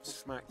getting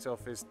smacked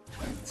off his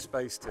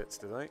space tits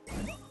today.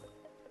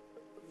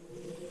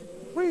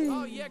 Whee!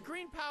 Oh yeah,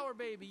 Green Power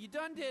Baby, you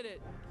done did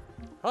it.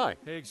 Hi.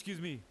 Hey,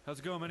 excuse me. How's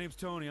it going? My name's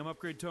Tony. I'm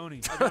Upgrade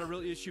Tony. I got a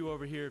real issue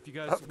over here. If you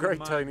guys Upgrade wouldn't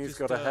mind Tony's just,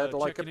 got a head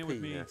like a checking in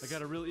with me. penis. I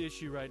got a real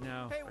issue right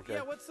now. Hey, Okay.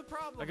 yeah, what's the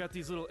problem? I got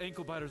these little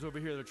ankle biters over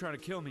here. They're trying to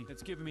kill me.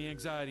 It's giving me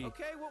anxiety.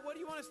 Okay, what do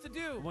you want us to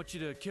do? I want you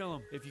to kill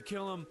them. If you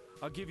kill them,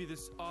 I'll give you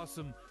this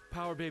awesome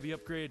Power Baby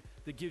upgrade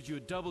that gives you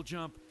a double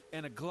jump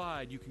and a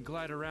glide. You can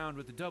glide around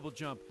with the double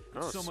jump.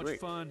 It's Oh, so much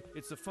sweet. fun.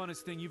 It's the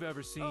funnest thing you've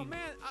ever seen. Oh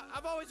man,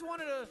 I've always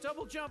wanted a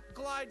double jump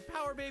glide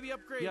Power Baby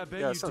upgrade. Yeah, I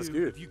bet Yeah, you sounds do.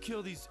 good. If you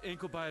kill these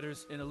ankle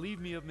biters and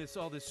alleviate me of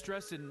all this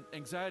stress and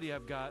anxiety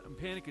I've got and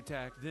panic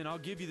attack, then I'll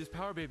give you this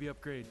Power Baby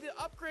upgrade.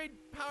 The upgrade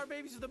Power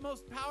Babies are the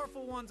most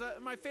powerful ones.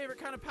 My favorite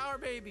kind of Power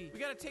Baby. We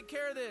gotta take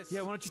care of this.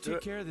 Yeah, why don't you do take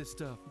it. care of this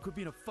stuff? Quit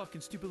being a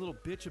fucking stupid little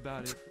bitch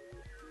about it.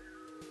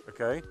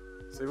 Okay.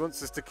 So he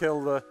wants us to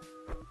kill the...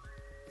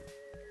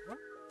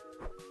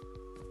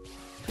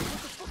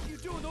 What are you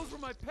doing? Those were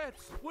my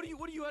pets. What are you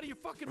out of your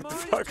fucking mind?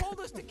 fuck? You told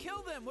us to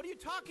kill them. What are you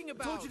talking I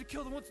about? told you to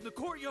kill the ones in the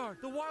courtyard,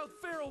 the wild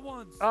feral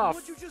ones. Oh, the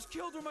ones you just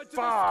killed were my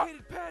fuck.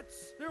 domesticated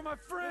pets. They're my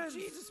Oh, friends.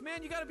 Jesus,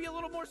 man, you gotta be a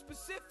little more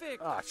specific.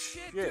 Ah,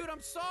 shit, shit. dude, I'm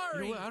You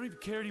sorry. know what? I don't even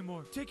care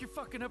anymore. Take your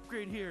fucking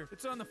upgrade here.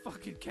 It's on the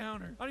fucking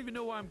counter. I don't even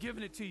know why I'm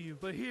giving it to you,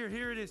 but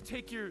here it is.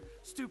 Take your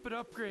stupid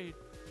upgrade.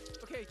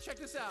 Okay, check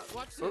this out.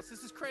 Watch Oh. this.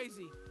 This is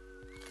crazy.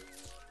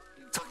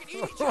 You fucking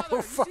eat each other.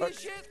 You see fuck. this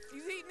shit?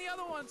 He's eating the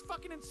other ones.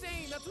 Fucking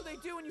insane. That's what they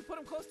do when you put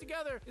them close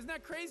together. Isn't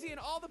that crazy? And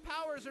all the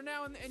powers are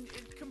now and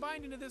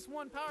combined into this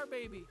one Power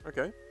Baby.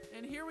 Okay.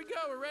 And here we go.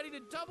 We're ready to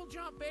double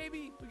jump,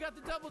 baby. We got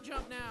the double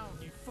jump now.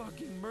 You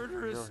fucking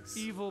murderous, Nice.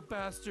 evil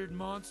bastard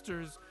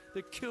monsters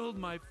that killed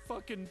my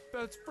fucking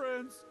best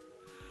friends.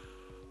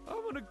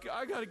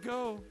 I gotta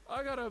go.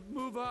 I gotta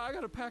move on. I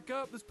gotta pack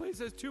up. This place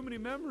has too many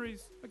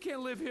memories. I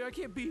can't live here. I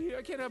can't be here.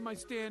 I can't have my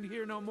stand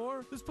here no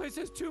more. This place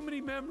has too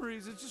many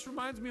memories. It just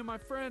reminds me of my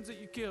friends that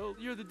you killed.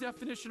 You're the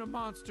definition of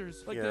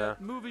monsters. Like Yeah.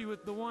 that movie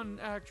with the one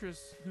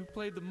actress who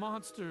played the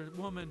monster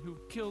woman who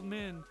killed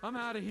men. I'm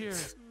out of here.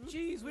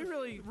 Jeez, we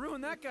really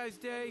ruined that guy's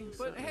day.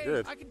 But hey,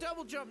 did. I can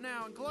double jump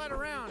now and glide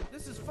around.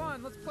 This is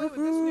fun. Let's play with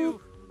this new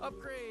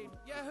upgrade.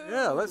 Yahoo!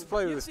 Yeah, let's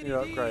play with this new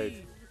Yippity-dee.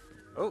 upgrade.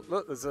 Oh,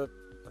 look, there's a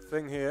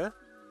thing here.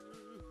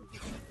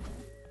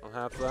 I'll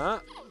have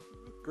that.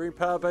 Green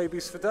Power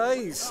Babies for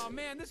days. Oh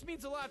man, this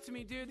means a lot to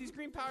me, dude. These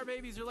Green Power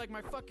Babies are like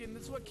my fucking.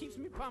 This is what keeps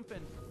me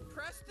pumping.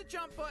 Press the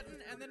jump button,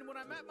 and then when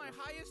I'm at my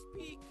highest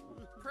peak,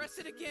 press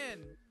it again,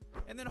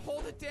 and then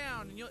hold it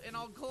down, and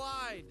I'll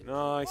glide.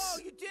 Nice. Oh,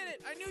 you did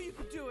it! I knew you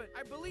could do it.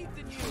 I believed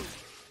in you.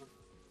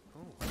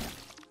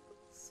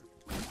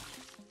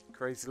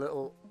 Crazy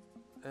little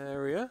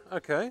area.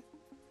 Okay.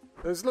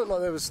 Those looked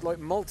like there was like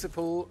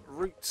multiple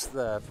routes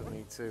there for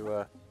me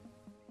to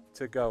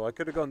go. I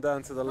could have gone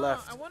down to the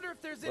left. I wonder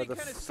if there's where any the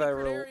kind of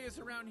feral- secret areas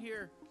around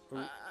here.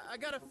 I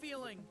got a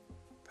feeling.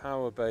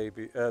 Power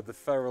Baby, the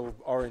feral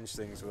orange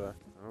things were.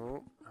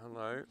 Oh,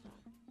 hello.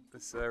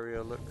 This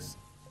area looks...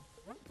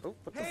 Oh,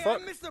 what the Hey, fuck?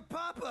 I'm Mr.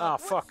 Papa. Ah,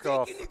 What's fuck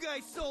off. taking you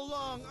guys so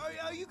long?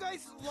 Are you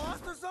guys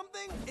lost or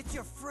something? It's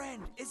your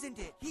friend, isn't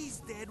it? He's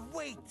dead.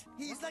 Wait.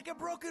 He's like a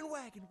broken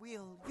wagon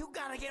wheel. You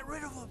gotta get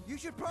rid of him. You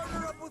should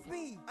partner up with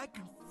me. I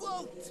can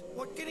float.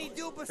 What can he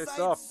do off.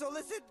 besides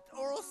solicit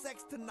oral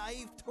sex to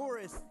naive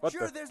tourists? What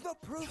Sure, the- there's no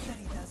proof that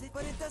he does it,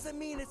 but it doesn't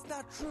mean it's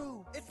not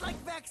true. It's like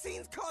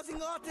vaccines causing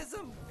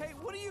autism. Hey,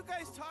 what are you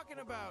guys talking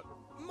about?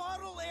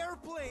 model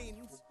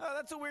airplanes. Oh,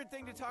 that's a weird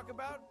thing to talk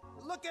about.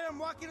 Look at him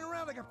walking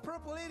around like a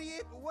purple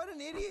idiot. What an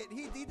idiot.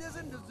 He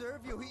doesn't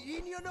deserve you.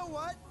 You know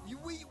what?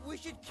 We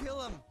should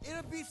kill him.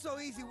 It'll be so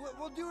easy.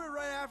 We'll do it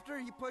right after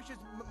he pushes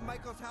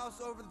Michael's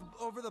house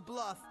over the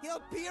bluff.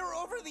 He'll peer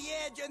over the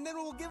edge, and then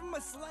we'll give him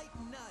a slight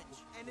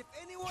nudge. And if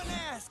anyone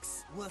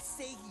asks, we'll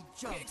say he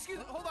jumped. Okay, excuse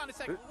me, hold on a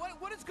second.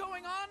 What is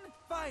going on?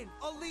 Fine,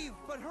 I'll leave,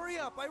 but hurry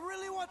up. I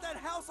really want that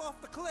house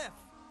off the cliff.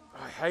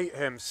 I hate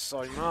him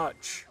so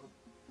much.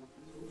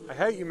 I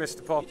hate you,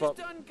 Mr. Pop-Up.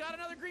 You just got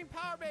another green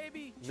power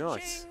baby.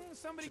 Nice. Cha-ching.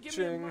 Somebody give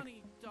Cha-ching. me a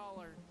money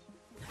dollar.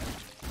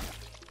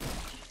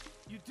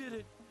 You did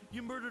it.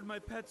 You murdered my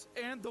pets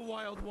and the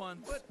wild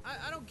ones. But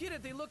I don't get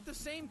it. They look the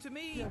same to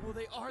me. Yeah, well,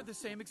 they are the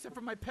same, except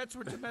for my pets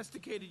were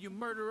domesticated, you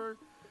murderer.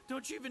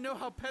 Don't you even know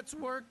how pets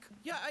work?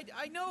 Yeah,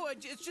 I know.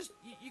 It's just,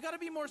 you gotta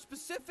be more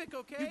specific,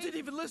 okay? You didn't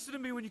even listen to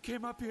me when you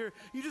came up here.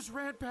 You just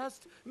ran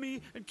past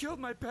me and killed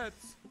my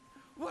pets.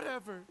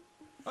 Whatever.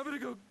 I'm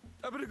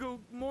gonna go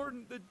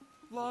mourn the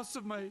loss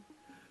of my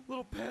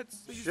little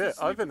pets. Shit,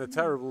 I've been a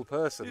terrible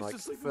person like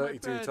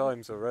 32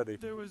 times already.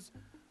 There was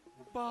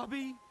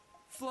Bobby,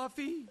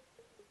 Fluffy,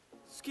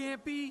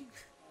 Scampy.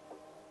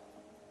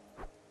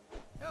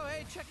 Oh,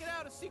 hey, check it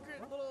out. A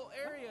secret little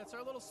area. It's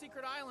our little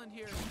secret island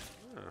here.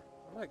 Oh,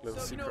 I like little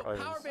So, secret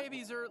islands. power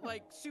babies are,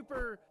 like,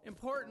 super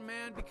important,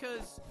 man,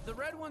 because the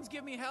red ones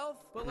give me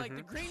health, but, like,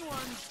 the green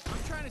ones,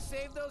 I'm trying to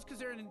save those because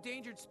they're an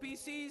endangered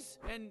species,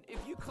 and if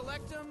you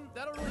collect them,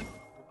 that'll really...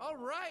 All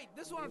right,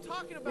 this is what I'm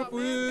talking about,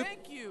 man.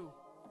 Thank you.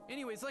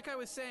 Anyways, like I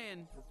was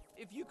saying,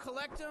 if you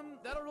collect them,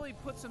 that'll really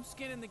put some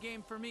skin in the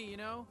game for me, you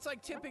know? It's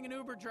like tipping an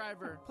Uber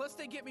driver. Plus,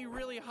 they get me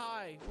really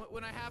high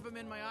when I have them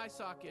in my eye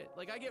socket.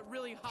 Like, I get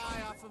really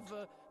high off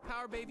of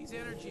Power Baby's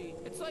energy.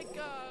 It's like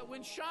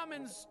when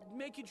shamans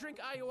make you drink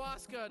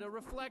ayahuasca to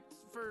reflect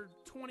for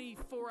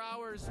 24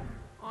 hours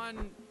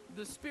on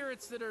the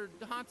spirits that are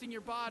haunting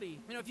your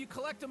body. You know, if you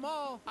collect them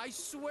all, I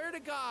swear to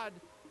God,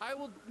 I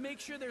will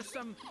make sure there's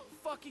some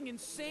fucking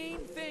insane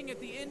thing at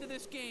the end of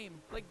this game.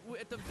 Like,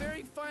 at the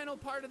very final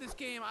part of this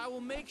game, I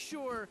will make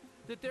sure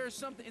that there's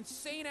some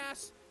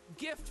insane-ass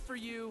gift for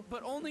you,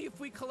 but only if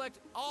we collect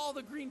all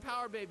the green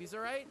power babies, all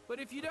right? But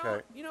if you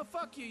don't, you know,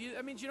 fuck you.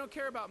 That means you don't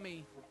care about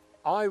me.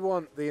 I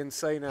want the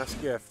insane-ass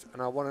gift,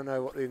 and I want to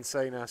know what the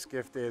insane-ass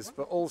gift is,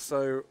 but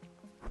also,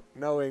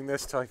 knowing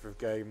this type of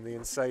game, the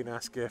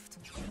insane-ass gift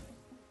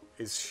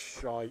is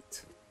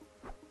shite.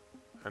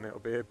 And it'll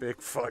be a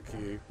big fuck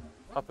you.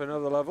 Up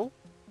another level.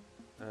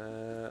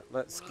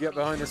 Let's get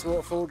behind this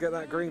waterfall, get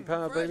that green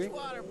power, baby. Fresh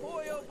water,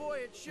 boy, oh boy,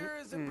 it sure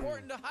is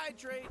important to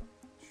hydrate.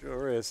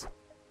 Sure is.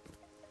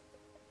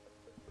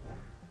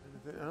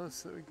 Anything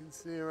else that we can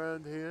see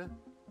around here?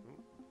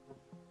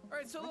 All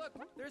right, so look,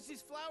 there's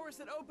these flowers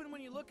that open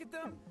when you look at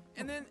them,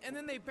 and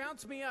then they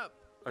bounce me up.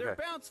 They're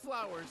bounce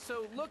flowers,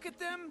 so look at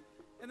them,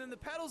 and then the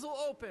petals will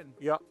open.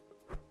 Yep,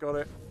 got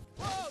it.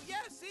 Whoa, yeah,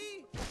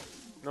 see?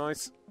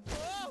 Nice.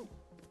 Whoa!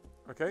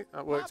 Okay,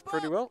 that works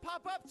pretty well.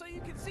 Pop up so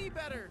you can see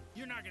better.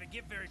 You're not gonna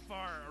get very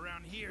far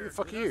around here. Who the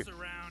fuck with are you? us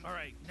around. All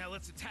right, now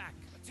let's attack.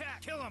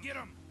 Attack! Kill him! Get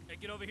him! Hey,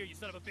 get over here, you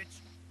son of a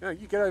bitch! No,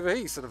 you get over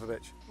here, you son of a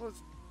bitch.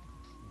 What's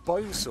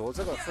bone swords?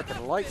 I got a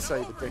freaking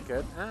lightsaber,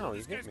 dickhead. Ow,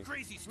 you hit me.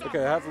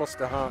 Okay, I have lost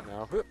a heart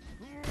now.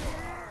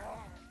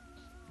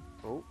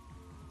 Oh.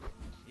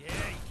 Yeah,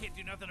 you can't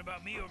do nothing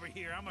about me over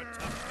here. I'm a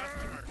tough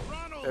customer.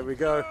 Ronald! There we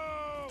go.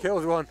 No!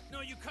 Killed one.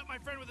 No, you cut my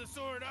friend with a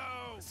sword.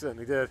 Oh!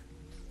 Certainly did.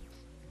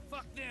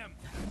 Fuck them.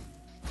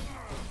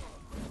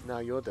 Now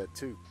you're dead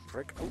too,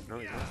 prick. Oh, no,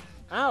 you're not.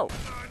 Ow!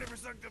 Oh, I never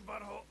sucked a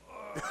butthole.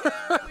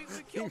 Oh. We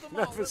killed them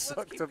all. Never Let's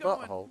sucked keep a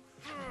going. butthole.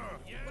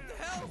 Yeah. What the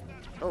hell?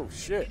 Oh,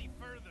 shit.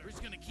 We're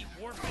just gonna keep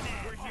warping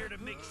it. We're here to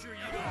make sure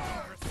you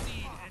don't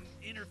proceed and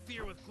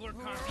interfere with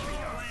Glorcon's evil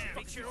plan.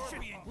 Make sure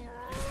Orphean,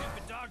 your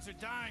stupid dogs are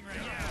dying right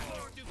now.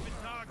 Your stupid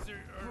dogs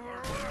are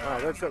Wow,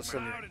 they've got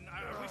some... and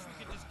I wish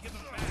we could just give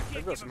them back.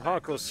 They've got some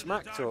hardcore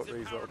smack talk,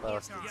 these little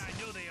bastards. Yeah,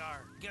 I know they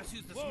are. Guess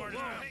who's the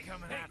smartest one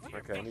coming after you?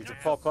 Okay, I need to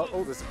pop up.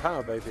 Oh, there's a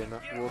power baby in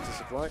that water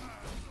supply.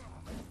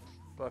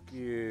 Fuck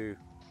you.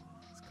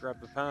 Let's grab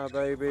the power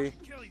baby.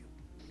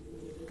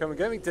 Come and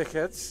get me,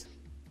 dickheads.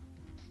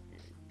 You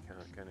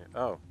can't, can you?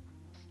 Oh.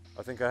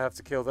 I think I have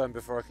to kill them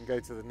before I can go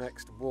to the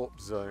next warp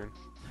zone.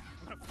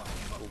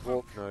 Or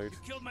warp node. You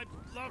killed my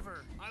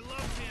lover. I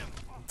love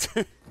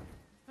him.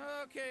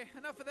 Okay,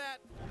 enough of that.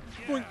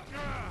 Yeah.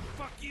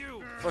 Fuck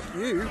you. Fuck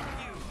you? Fuck you.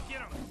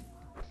 Get him.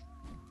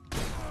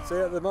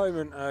 So at the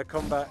moment,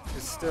 combat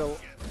is still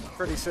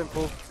pretty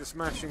simple. Just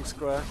smashing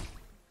square.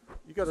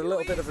 You got a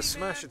little bit of a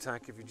smash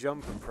attack if you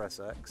jump and press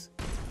X.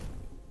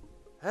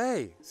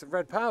 Hey, it's a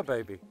red power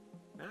baby.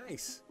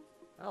 Nice.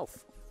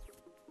 Elf.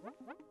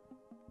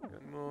 Got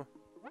any more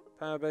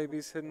power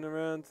babies hidden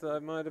around that I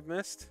might have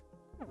missed?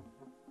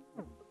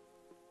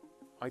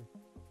 I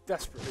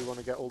desperately want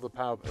to get all the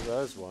power...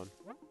 there's one.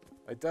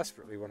 I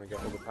desperately want to get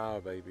all the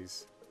power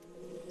babies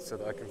so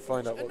that I can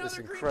find out what this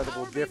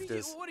incredible gift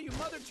is. What are you,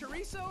 Mother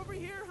Teresa over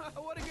here?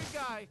 What a good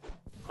guy.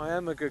 I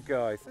am a good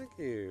guy, thank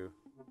you.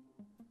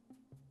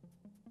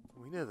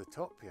 Are we near the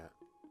top yet?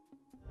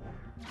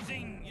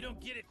 Zing! You don't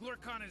get it.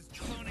 Glorkon is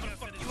cloning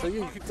us. And So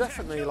you could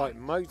definitely like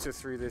motor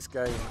through this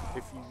game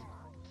if you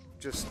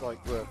just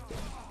like were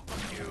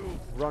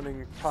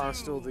running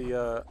past all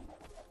the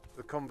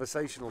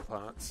conversational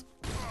parts.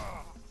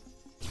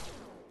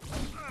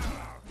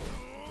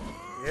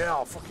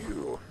 Yeah, fuck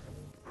you.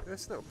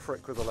 This little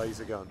prick with a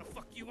laser gun.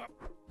 Fuck you up.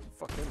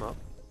 Fuck him up.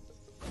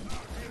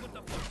 Hey, what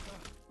the fuck?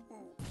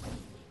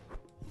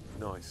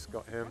 Nice,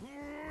 got him.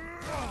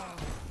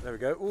 There we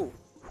go. Ooh.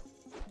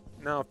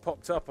 Now I've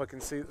popped up, I can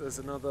see that there's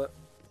another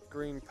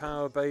green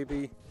power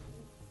baby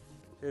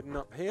hidden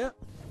up here.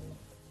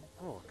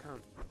 Oh, I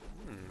can't.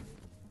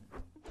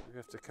 We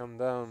have to come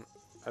down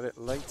at it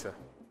later.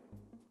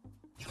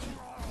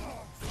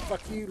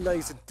 Fuck you,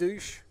 laser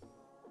douche.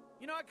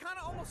 You know, I kind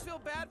of almost feel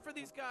bad for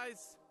these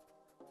guys.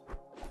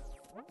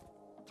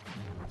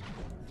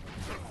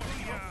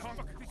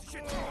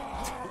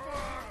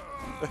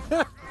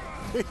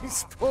 He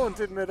spawned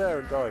in midair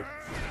and died.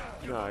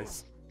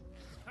 Nice.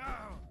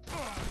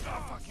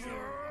 Fuck you.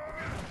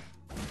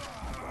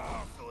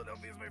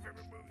 Philadelphia is my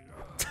favorite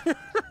movie.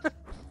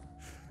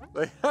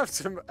 They have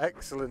some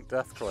excellent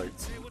death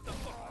quotes. Hey, what the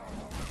fuck?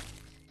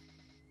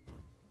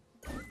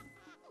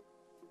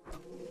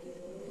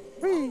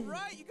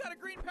 Right, you got a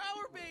green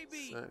power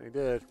baby. Certainly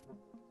did.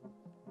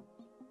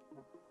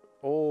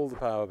 All the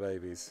power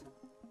babies.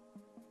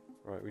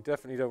 Right, we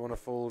definitely don't want to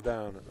fall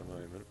down at the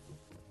moment.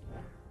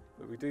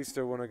 But we do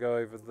still want to go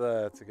over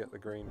there to get the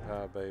green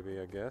power baby,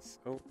 I guess.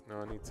 Oh,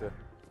 no, I need to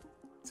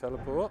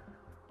teleport.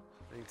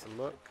 I need to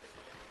look.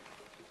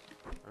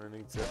 I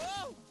need to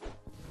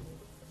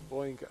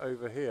boing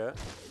over here.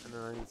 And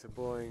then I need to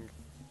boing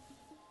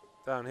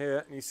down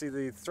here. And you see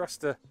the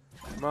thruster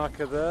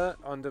marker there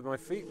under my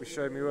feet, which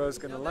showed me where I was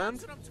going to land.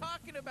 That's what I'm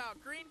talking about.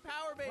 Green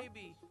power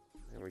baby.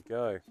 There we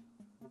go.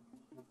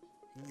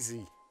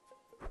 Easy.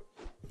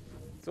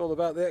 It's all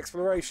about the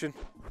exploration.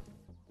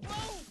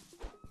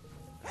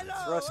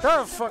 Hello.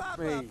 Oh, fuck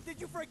me. Did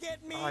you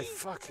forget me? I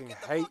fucking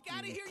hate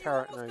you,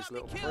 carrot-nosed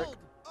little prick.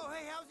 Oh,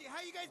 hey,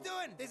 how you guys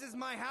doing? This is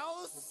my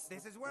house.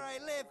 This is where I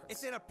live.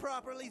 It's in a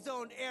properly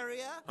zoned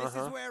area. This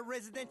is where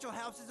residential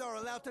houses are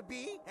allowed to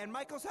be. And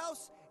Michael's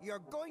house,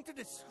 you're going to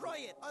destroy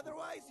it.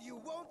 Otherwise, you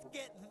won't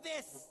get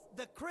this.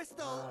 The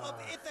crystal of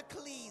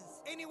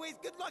Ithacles. Anyways,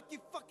 good luck, you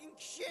fucking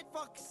shit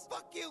fucks.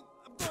 Fuck you.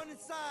 I'm going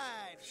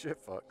inside.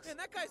 Shit fucks. Man,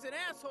 that guy's an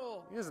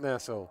asshole. He is an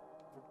asshole.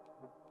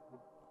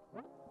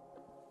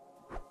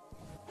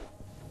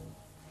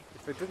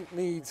 If I didn't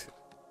need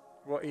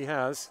what he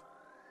has,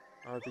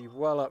 I'd be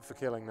well up for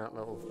killing that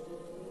little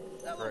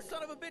That little prick.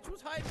 son of a bitch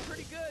was hiding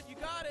pretty good. You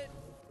got it.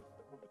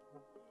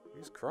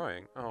 He's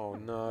crying. Oh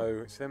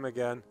no, it's him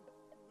again.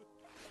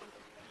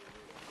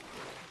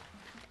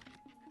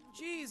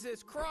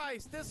 Jesus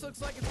Christ, this looks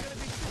like it's gonna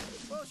be.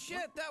 Well,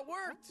 shit, that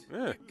worked.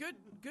 Yeah.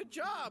 Good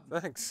job.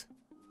 Thanks.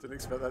 Didn't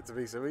expect that to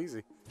be so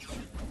easy.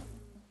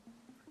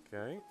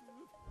 Okay.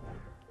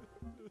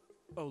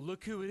 Oh,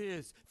 look who it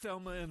is.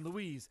 Thelma and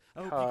Louise.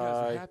 I hope Hi. you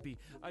guys are happy.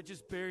 I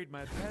just buried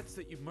my pets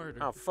that you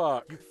murdered. Oh,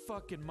 fuck. You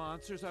fucking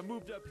monsters. I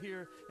moved up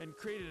here and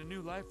created a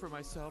new life for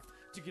myself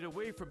to get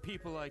away from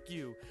people like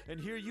you. And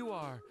here you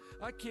are.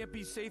 I can't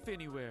be safe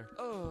anywhere.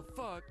 Oh,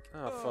 fuck.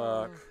 Oh,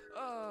 fuck.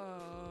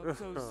 Oh, I'm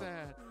so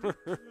sad.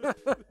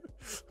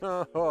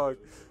 Oh.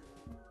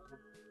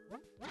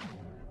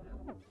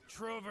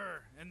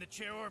 Trover and the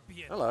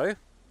Cheorpian. Hello.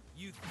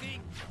 You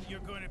think you're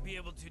going to be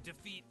able to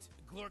defeat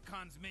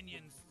Glorkon's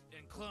minions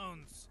and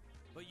clones,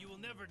 but you will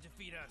never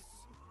defeat us.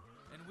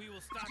 And we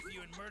will stop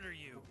you and murder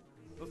you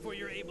before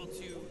you're able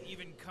to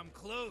even come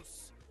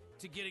close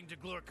to getting to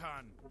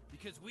Glorkon.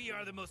 Because we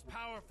are the most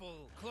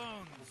powerful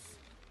clones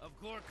of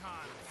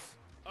Glorkons.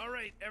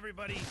 Alright,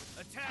 everybody,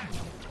 attack!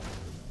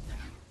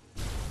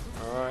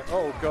 Alright.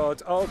 Oh,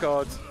 God. Oh,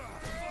 God.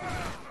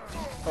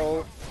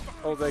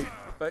 Oh, they...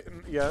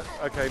 Yeah,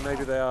 okay,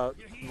 maybe they are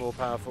more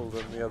powerful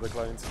than the other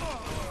clones.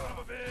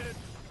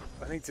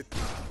 I need to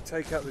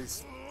take out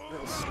these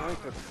little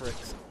sniper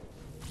pricks.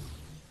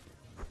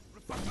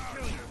 Right,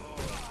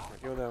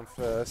 you're down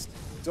first.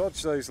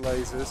 Dodge those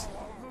lasers.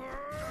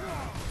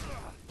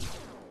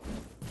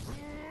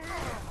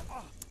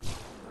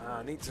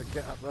 I need to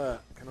get up there.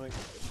 Can I?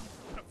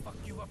 Fuck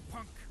you up,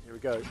 punk. Here we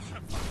go.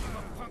 Fuck you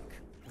up, punk.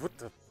 What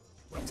the?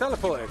 I'm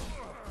teleporting.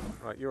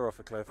 Right, you're off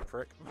a cliff,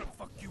 prick. I'm gonna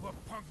fuck you up,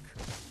 punk.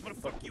 I'm gonna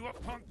fuck you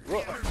up, punk.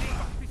 What? You can't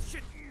hurt me.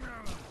 Shit.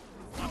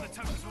 I'm the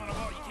toughest one of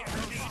all. You can't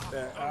hurt me.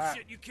 Oh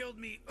shit, you killed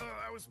me.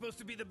 I was supposed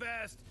to be the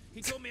best.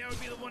 He told me I would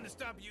be the one to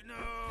stop you. No,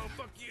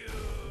 fuck you.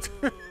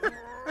 What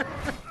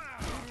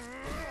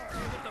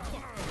the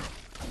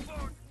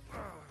fuck?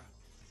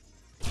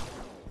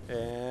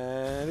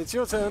 And it's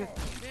your turn.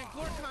 Man,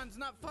 Glorkon's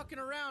not fucking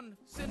around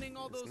sending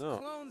all those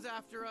clones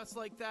after us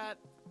like that.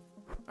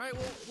 Alright,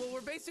 well,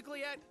 we're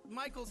basically at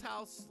Michael's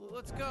house.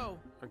 Let's go.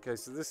 Okay,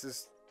 so this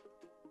is...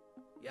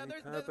 Yeah,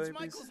 that's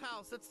Michael's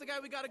house. That's the guy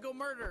we gotta go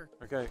murder.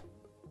 Okay.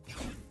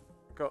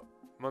 Got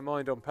my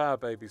mind on power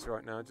babies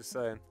right now, just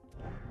saying.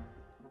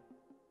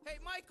 Hey,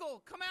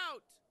 Michael, come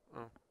out!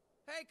 Oh.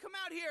 Hey, come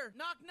out here!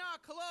 Knock,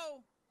 knock,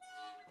 hello!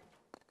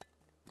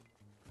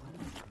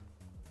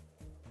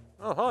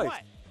 Oh, hi.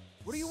 What?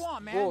 What do you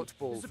want, man? Sport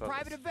ball It's a fellas.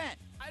 private event.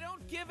 I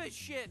don't give a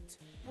shit.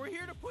 We're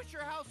here to push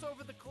your house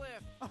over the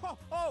cliff.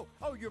 Oh,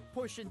 you're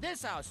pushing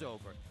this house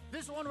over.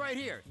 This one right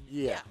here.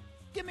 Yeah.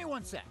 Give me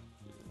 1 sec.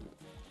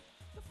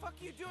 The fuck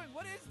are you doing?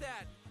 What is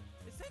that?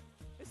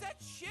 Is that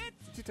shit?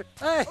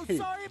 Hey! Oh,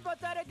 sorry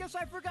about that. I guess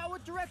I forgot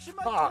what direction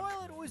my Fuck.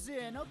 toilet was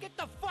in. Oh, get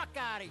the fuck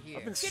out of here.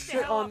 I've been Get spit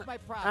the hell on off my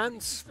property.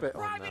 and spit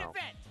on Private now.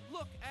 event.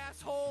 Look,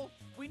 asshole.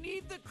 We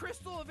need the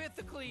Crystal of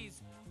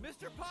Ithacles.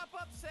 Mr.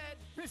 Pop-Up said...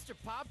 Mr.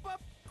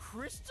 Pop-Up?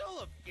 Crystal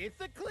of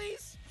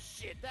Ithacles?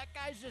 Shit, that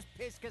guy's just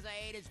pissed because I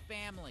ate his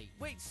family.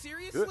 Wait,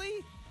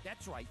 seriously?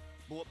 That's right.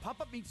 But what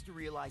Pop-Up needs to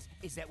realize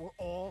is that we're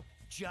all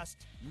just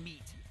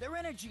meat. Their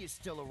energy is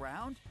still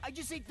around. I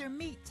just ate their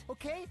meat,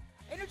 okay?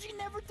 Energy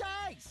never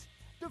dies.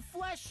 Their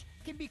flesh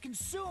can be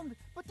consumed,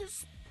 but their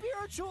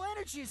spiritual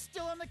energy is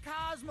still in the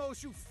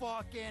cosmos, you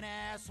fucking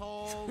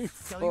assholes. You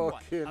Tell you what,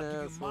 fucking I'll give you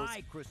assholes.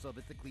 my Crystal of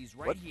Ithacles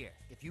right What? here.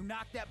 If you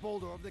knock that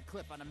boulder over the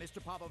cliff onto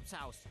Mr. Pop-Up's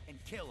house and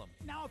kill him.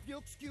 Now, if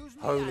you'll excuse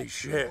me, Holy I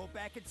shit. go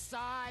back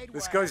inside.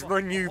 This where I guy's have my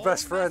a new whole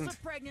best mess friend.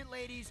 of pregnant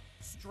ladies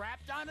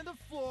strapped onto the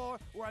floor,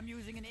 where I'm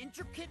using an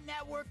intricate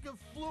network of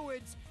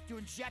fluids to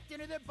inject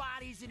into their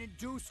bodies and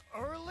induce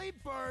early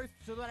birth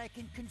so that I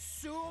can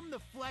consume the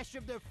flesh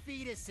of their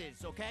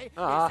fetuses, okay?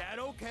 Ah. Is that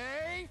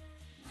okay?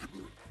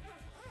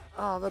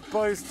 Oh, they're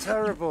both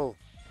terrible.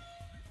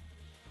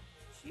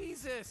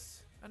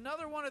 Jesus.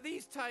 Another one of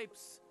these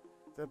types.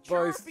 They're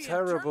both Scorpion,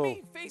 terrible. Turn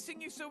me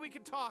facing you so we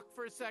can talk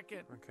for a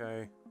second.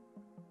 Okay.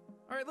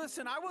 All right,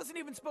 listen, I wasn't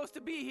even supposed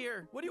to be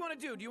here. What do you want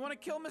to do? Do you want to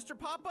kill Mr.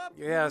 Pop-Up?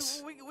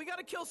 Yes. We got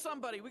to kill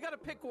somebody. We got to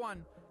pick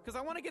one. Because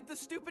I want to get this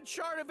stupid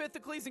shard of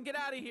Ithacles and get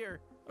out of here.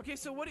 Okay,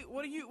 so what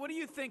are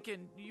you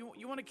thinking?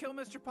 You want to kill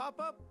Mr.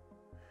 Pop-Up?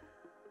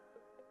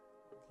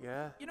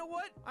 Yeah. You know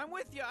what? I'm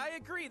with you. I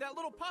agree. That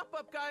little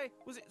pop-up guy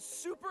was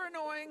super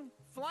annoying,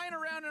 flying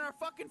around in our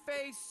fucking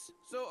face.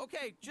 So,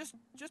 okay, just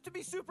to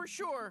be super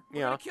sure,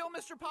 we're gonna kill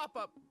Mr.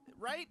 Pop-Up,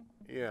 right?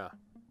 Yeah.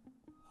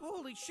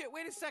 Holy shit,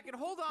 wait a second,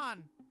 hold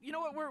on. You know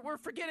what, we're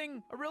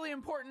forgetting a really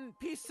important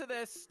piece to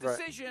this Right.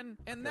 decision,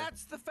 and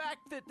that's the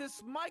fact that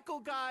this Michael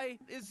guy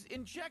is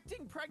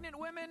injecting pregnant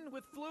women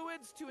with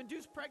fluids to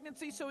induce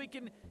pregnancy so he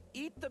can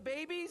eat the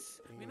babies.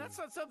 I mean, that's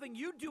not something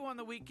you do on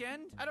the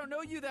weekend. I don't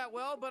know you that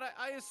well, but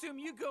I assume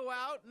you go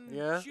out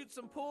and shoot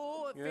some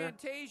pool at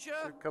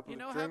Fantasia. A couple of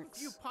have drinks. a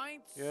few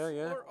pints.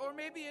 Yeah. Or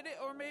maybe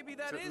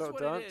that Is it is a little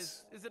what it dance?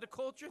 is. Is it a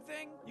culture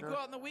thing? You No. go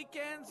out on the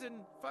weekends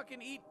and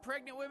fucking eat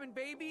pregnant women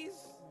babies?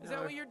 Is that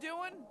No. what you're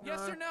doing?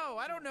 Yes No. or no?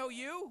 I don't know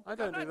you. I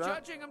don't I'm do not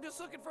that. judging. I'm just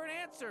looking for an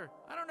answer.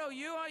 I don't know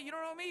you. You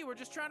don't know me. We're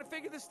just trying to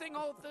figure this the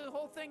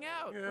whole thing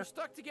out. Yeah. We're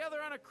stuck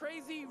together on a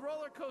crazy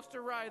roller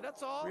coaster ride.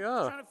 That's all. We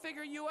are. Trying to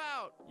figure you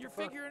out. You're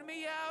figuring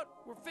me out.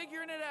 We're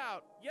figuring it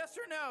out. Yes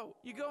or no?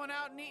 You going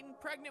out and eating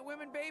pregnant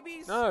women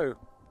babies? No.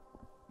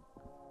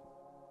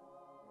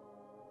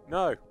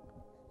 No.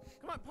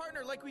 Come on,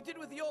 partner, like we did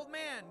with the old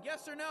man.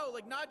 Yes or no?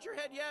 Like nod your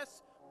head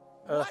yes.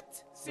 Uh, What?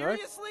 no.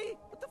 Seriously?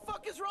 What the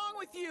fuck is wrong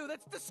with you?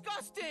 That's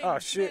disgusting. Oh,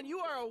 shit. Man, you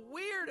are a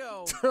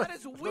weirdo. That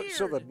is I'm weird. not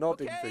sure the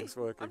nodding okay? thing's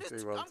working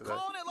too well I'm today.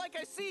 calling it like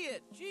I see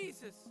it.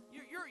 Jesus,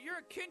 you're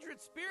a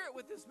kindred spirit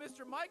with this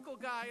Mr. Michael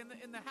guy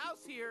in the house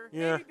here.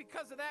 Yeah. Maybe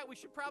because of that, we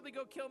should probably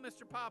go kill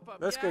Mr. Pop-Up.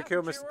 Let's go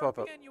kill Mr.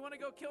 Pop-Up. You want to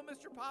go kill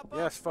Mr. Pop-Up?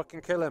 Yes,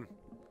 fucking kill him.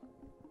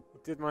 He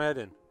did my head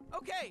in.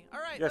 Okay, all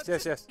right. Yes, let's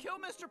yes, just Kill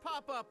Mr.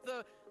 Pop-Up,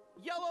 the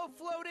yellow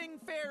floating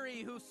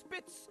fairy who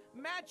spits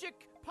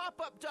magic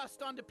pop-up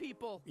dust onto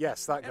people.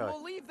 Yes, that And guy.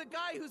 we'll leave the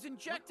guy who's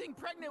injecting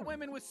pregnant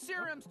women with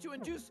serums to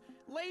induce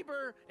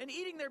labor and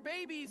eating their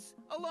babies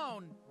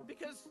alone.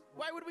 Because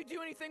why would we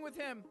do anything with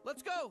him?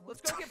 Let's go.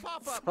 Let's go get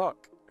Pop-Up.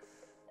 Fuck.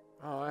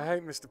 Oh, I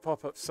hate Mr.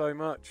 Pop-Up so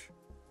much.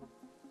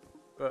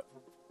 But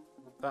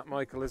that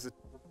Michael is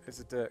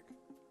a dick.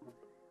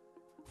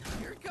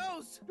 Here it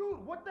goes.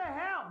 Dude, what the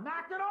hell?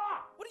 Knock it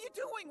off! What are you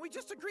doing? We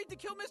just agreed to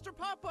kill Mr.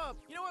 Pop-Up.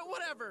 You know what?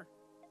 Whatever.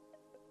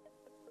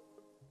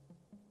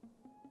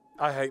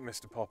 I hate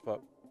Mr.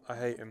 Pop-Up. I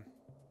hate him.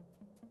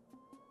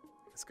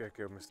 Let's go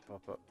kill Mr.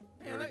 Pop-Up.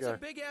 Here Man, we that's go. a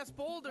big-ass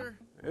boulder.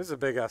 It is a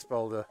big-ass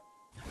boulder.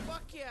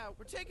 Fuck yeah.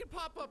 We're taking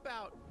Pop-Up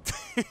out.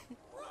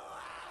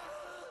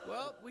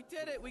 Well, we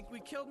did it. We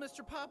killed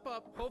Mr.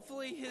 Pop-Up.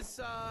 Hopefully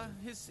his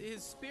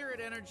spirit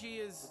energy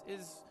is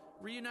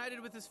reunited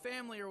with his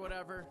family or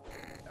whatever.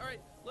 All right,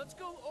 let's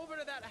go over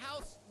to that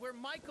house where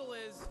Michael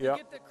is and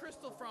get the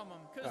crystal from him.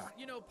 Because,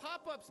 you know,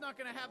 Pop-Up's not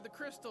going to have the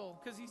crystal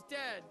because he's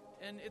dead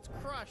and it's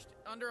crushed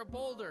under a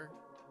boulder.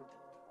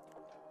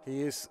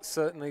 He is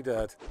certainly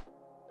dead.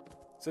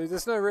 So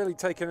there's no really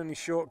taking any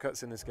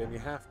shortcuts in this game. You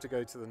have to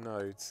go to the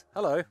nodes.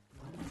 Hello.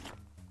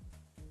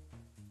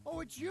 Oh,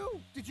 it's you!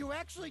 Did you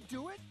actually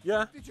do it?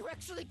 Yeah. Did you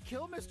actually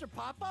kill Mr.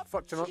 Pop-Up?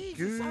 Fucked him up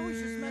Jesus, I was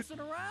just good. messing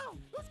around.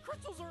 Those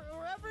crystals are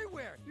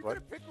everywhere. You What?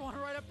 could have picked one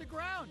right up the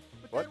ground.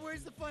 But What? then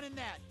where's the fun in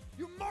that?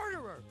 You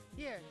murderer!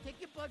 Here, take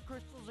your blood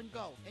crystals and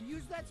go. And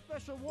use that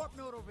special warp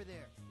node over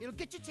there. It'll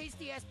get your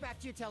tasty ass back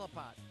to your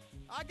telepod.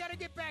 I gotta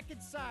get back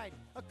inside.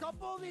 A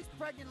couple of these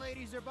pregnant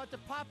ladies are about to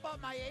pop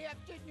up my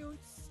afternoon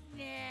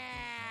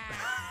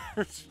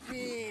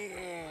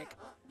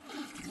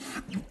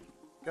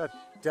God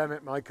damn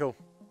it, Michael.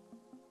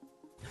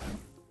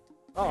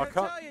 Oh, I I gotta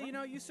can't. tell you, you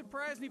know, you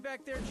surprised me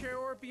back there, Chair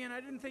Orpian. I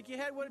didn't think you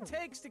had what it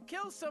takes to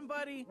kill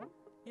somebody.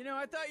 You know,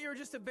 I thought you were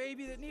just a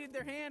baby that needed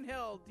their hand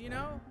held, you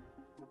know?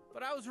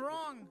 But I was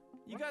wrong.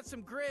 You got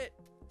some grit.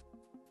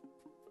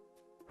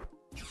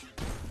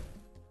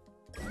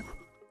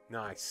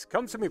 Nice.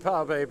 Come to me,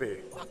 Power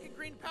Baby. Fucking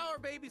green power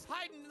babies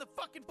hiding in the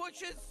fucking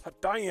bushes.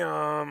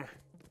 Damn.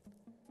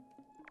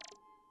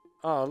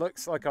 Oh,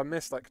 looks like I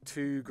missed like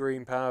 2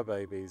 green Power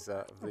Babies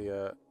out of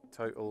the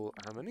total.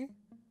 How many?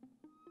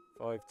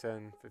 5,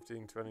 10,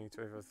 15, 20,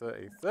 25,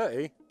 30.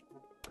 30?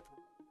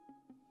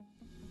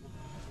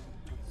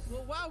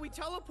 Well, wow, we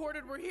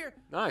teleported. We're here.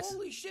 Nice.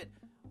 Holy shit.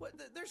 What,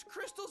 there's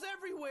crystals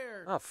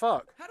everywhere. Oh,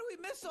 fuck. How do we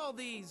miss all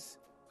these?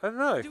 I don't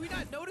know. Do we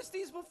not notice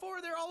these before?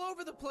 They're all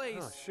over the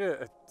place. Oh,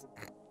 shit.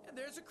 And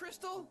there's a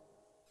crystal.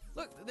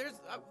 Look,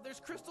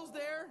 there's crystals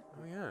there.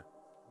 Oh, yeah.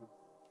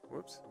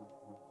 Whoops.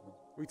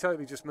 We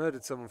totally just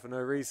murdered someone for no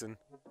reason.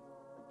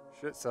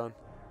 Shit, son.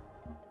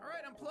 All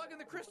right, I'm plugging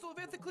the crystal of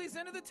Ithacles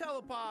into the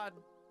telepod.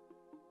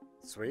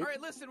 Sweet. All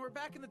right, listen, we're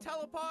back in the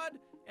telepod,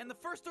 and the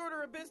first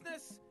order of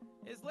business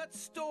is let's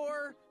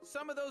store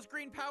some of those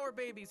green power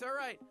babies. All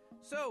right,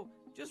 so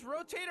just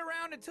rotate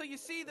around until you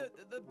see the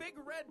big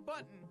red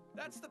button.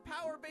 That's the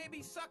power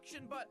baby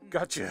suction button.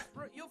 Gotcha.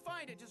 You'll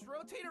find it. Just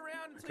rotate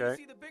around until you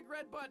see the big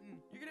red button.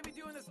 You're going to be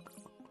doing this.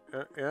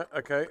 Yeah,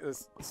 okay.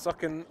 It's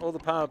sucking all the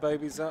Power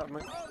Babies out of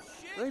me. Oh,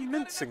 shit. They're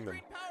mincing them.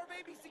 Green power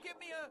babies to give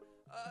me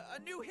a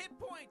new hit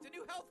point, a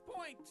new health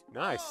point.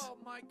 Nice. Oh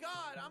my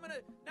God!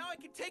 Now I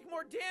can take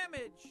more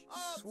damage.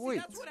 Oh, Sweet. see,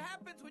 that's what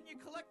happens when you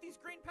collect these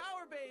green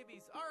power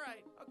babies. All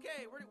right,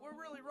 okay, we're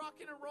really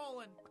rocking and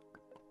rolling.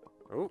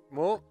 Oh,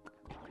 more.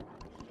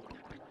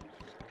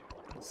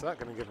 What's that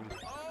gonna give him?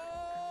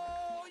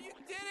 Oh, you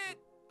did it!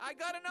 I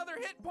got another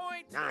hit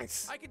point.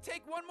 Nice. I can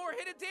take one more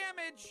hit of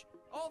damage.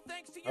 All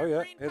thanks to Oh, your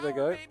yeah, green here they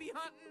power go. baby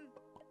hunting.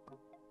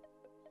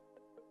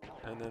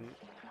 And then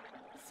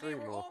 3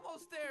 We're more.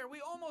 almost there. We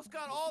almost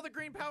got all the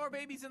green power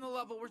babies in the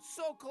level. We're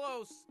so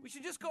close. We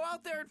should just go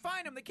out there and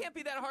find them. They can't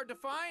be that hard to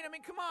find. I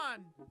mean, come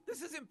on.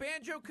 This isn't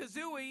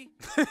Banjo-Kazooie.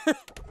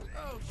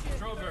 Oh, shit.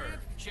 Trover,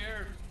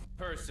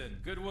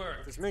 chairperson, good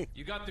work. It's me.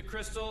 You got the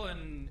crystal,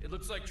 and it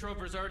looks like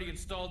Trover's already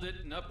installed it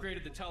and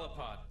upgraded the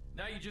telepod.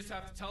 Now you just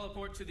have to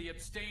teleport to the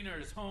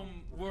abstainer's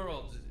home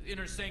world,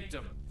 inner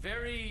sanctum.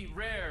 Very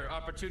rare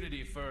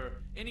opportunity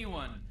for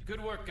anyone.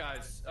 Good work,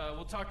 guys.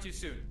 We'll talk to you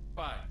soon.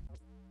 Bye.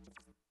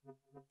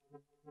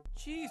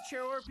 Jeez,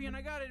 Chair Orpian,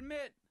 I gotta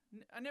admit,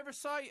 I never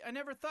thought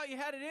you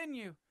had it in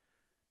you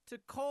to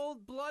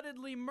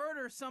cold-bloodedly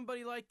murder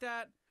somebody like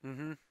that.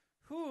 Mm-hmm.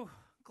 Whew,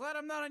 glad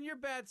I'm not on your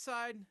bad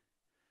side.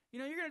 You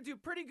know, you're gonna do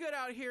pretty good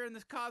out here in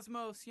this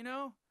cosmos, you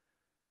know?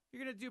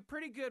 You're gonna do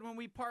pretty good when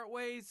we part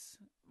ways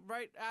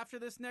right after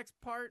this next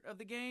part of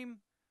the game,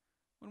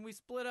 when we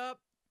split up.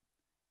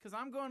 Because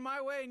I'm going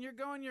my way and you're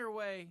going your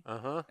way.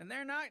 Uh-huh. And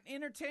they're not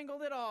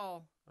intertangled at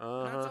all.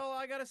 Uh-huh. That's all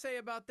I gotta say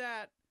about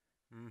that.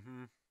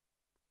 Mm-hmm.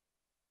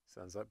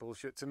 Sounds like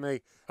bullshit to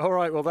me. All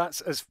right, well, that's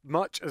as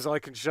much as I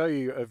can show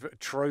you of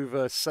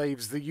Trover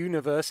Saves the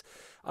Universe.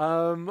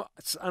 And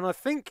I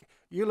think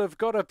you'll have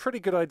got a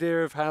pretty good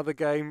idea of how the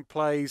game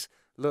plays,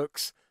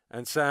 looks,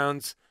 and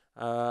sounds.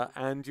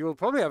 And you'll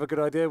probably have a good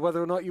idea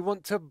whether or not you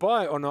want to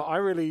buy it or not. I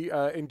really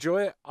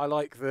enjoy it. I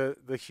like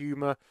the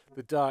humour,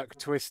 the dark,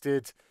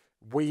 twisted,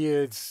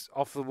 weird,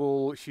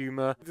 off-the-wall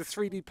humour. The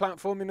 3D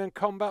platforming and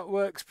combat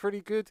works pretty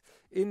good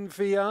in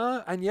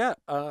VR. And yeah,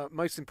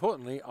 most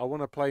importantly, I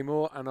want to play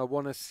more and I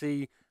want to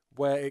see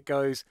where it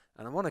goes.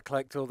 And I want to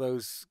collect all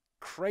those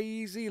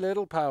crazy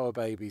little power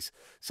babies.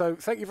 So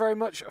thank you very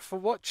much for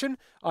watching.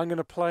 I'm going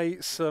to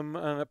play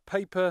some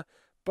paper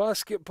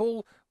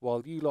basketball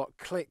while you lot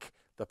click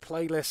the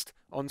playlist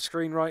on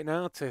screen right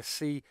now to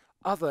see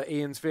other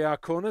Ian's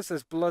VR corners.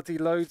 There's bloody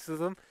loads of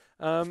them.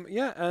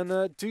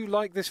 Do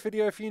like this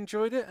video if you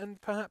enjoyed it, and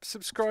perhaps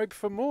subscribe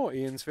for more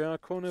Ian's VR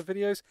Corner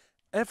videos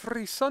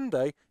every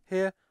Sunday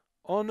here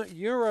on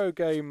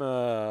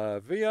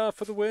Eurogamer. VR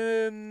for the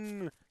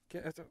win.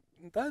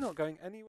 They're not going anywhere.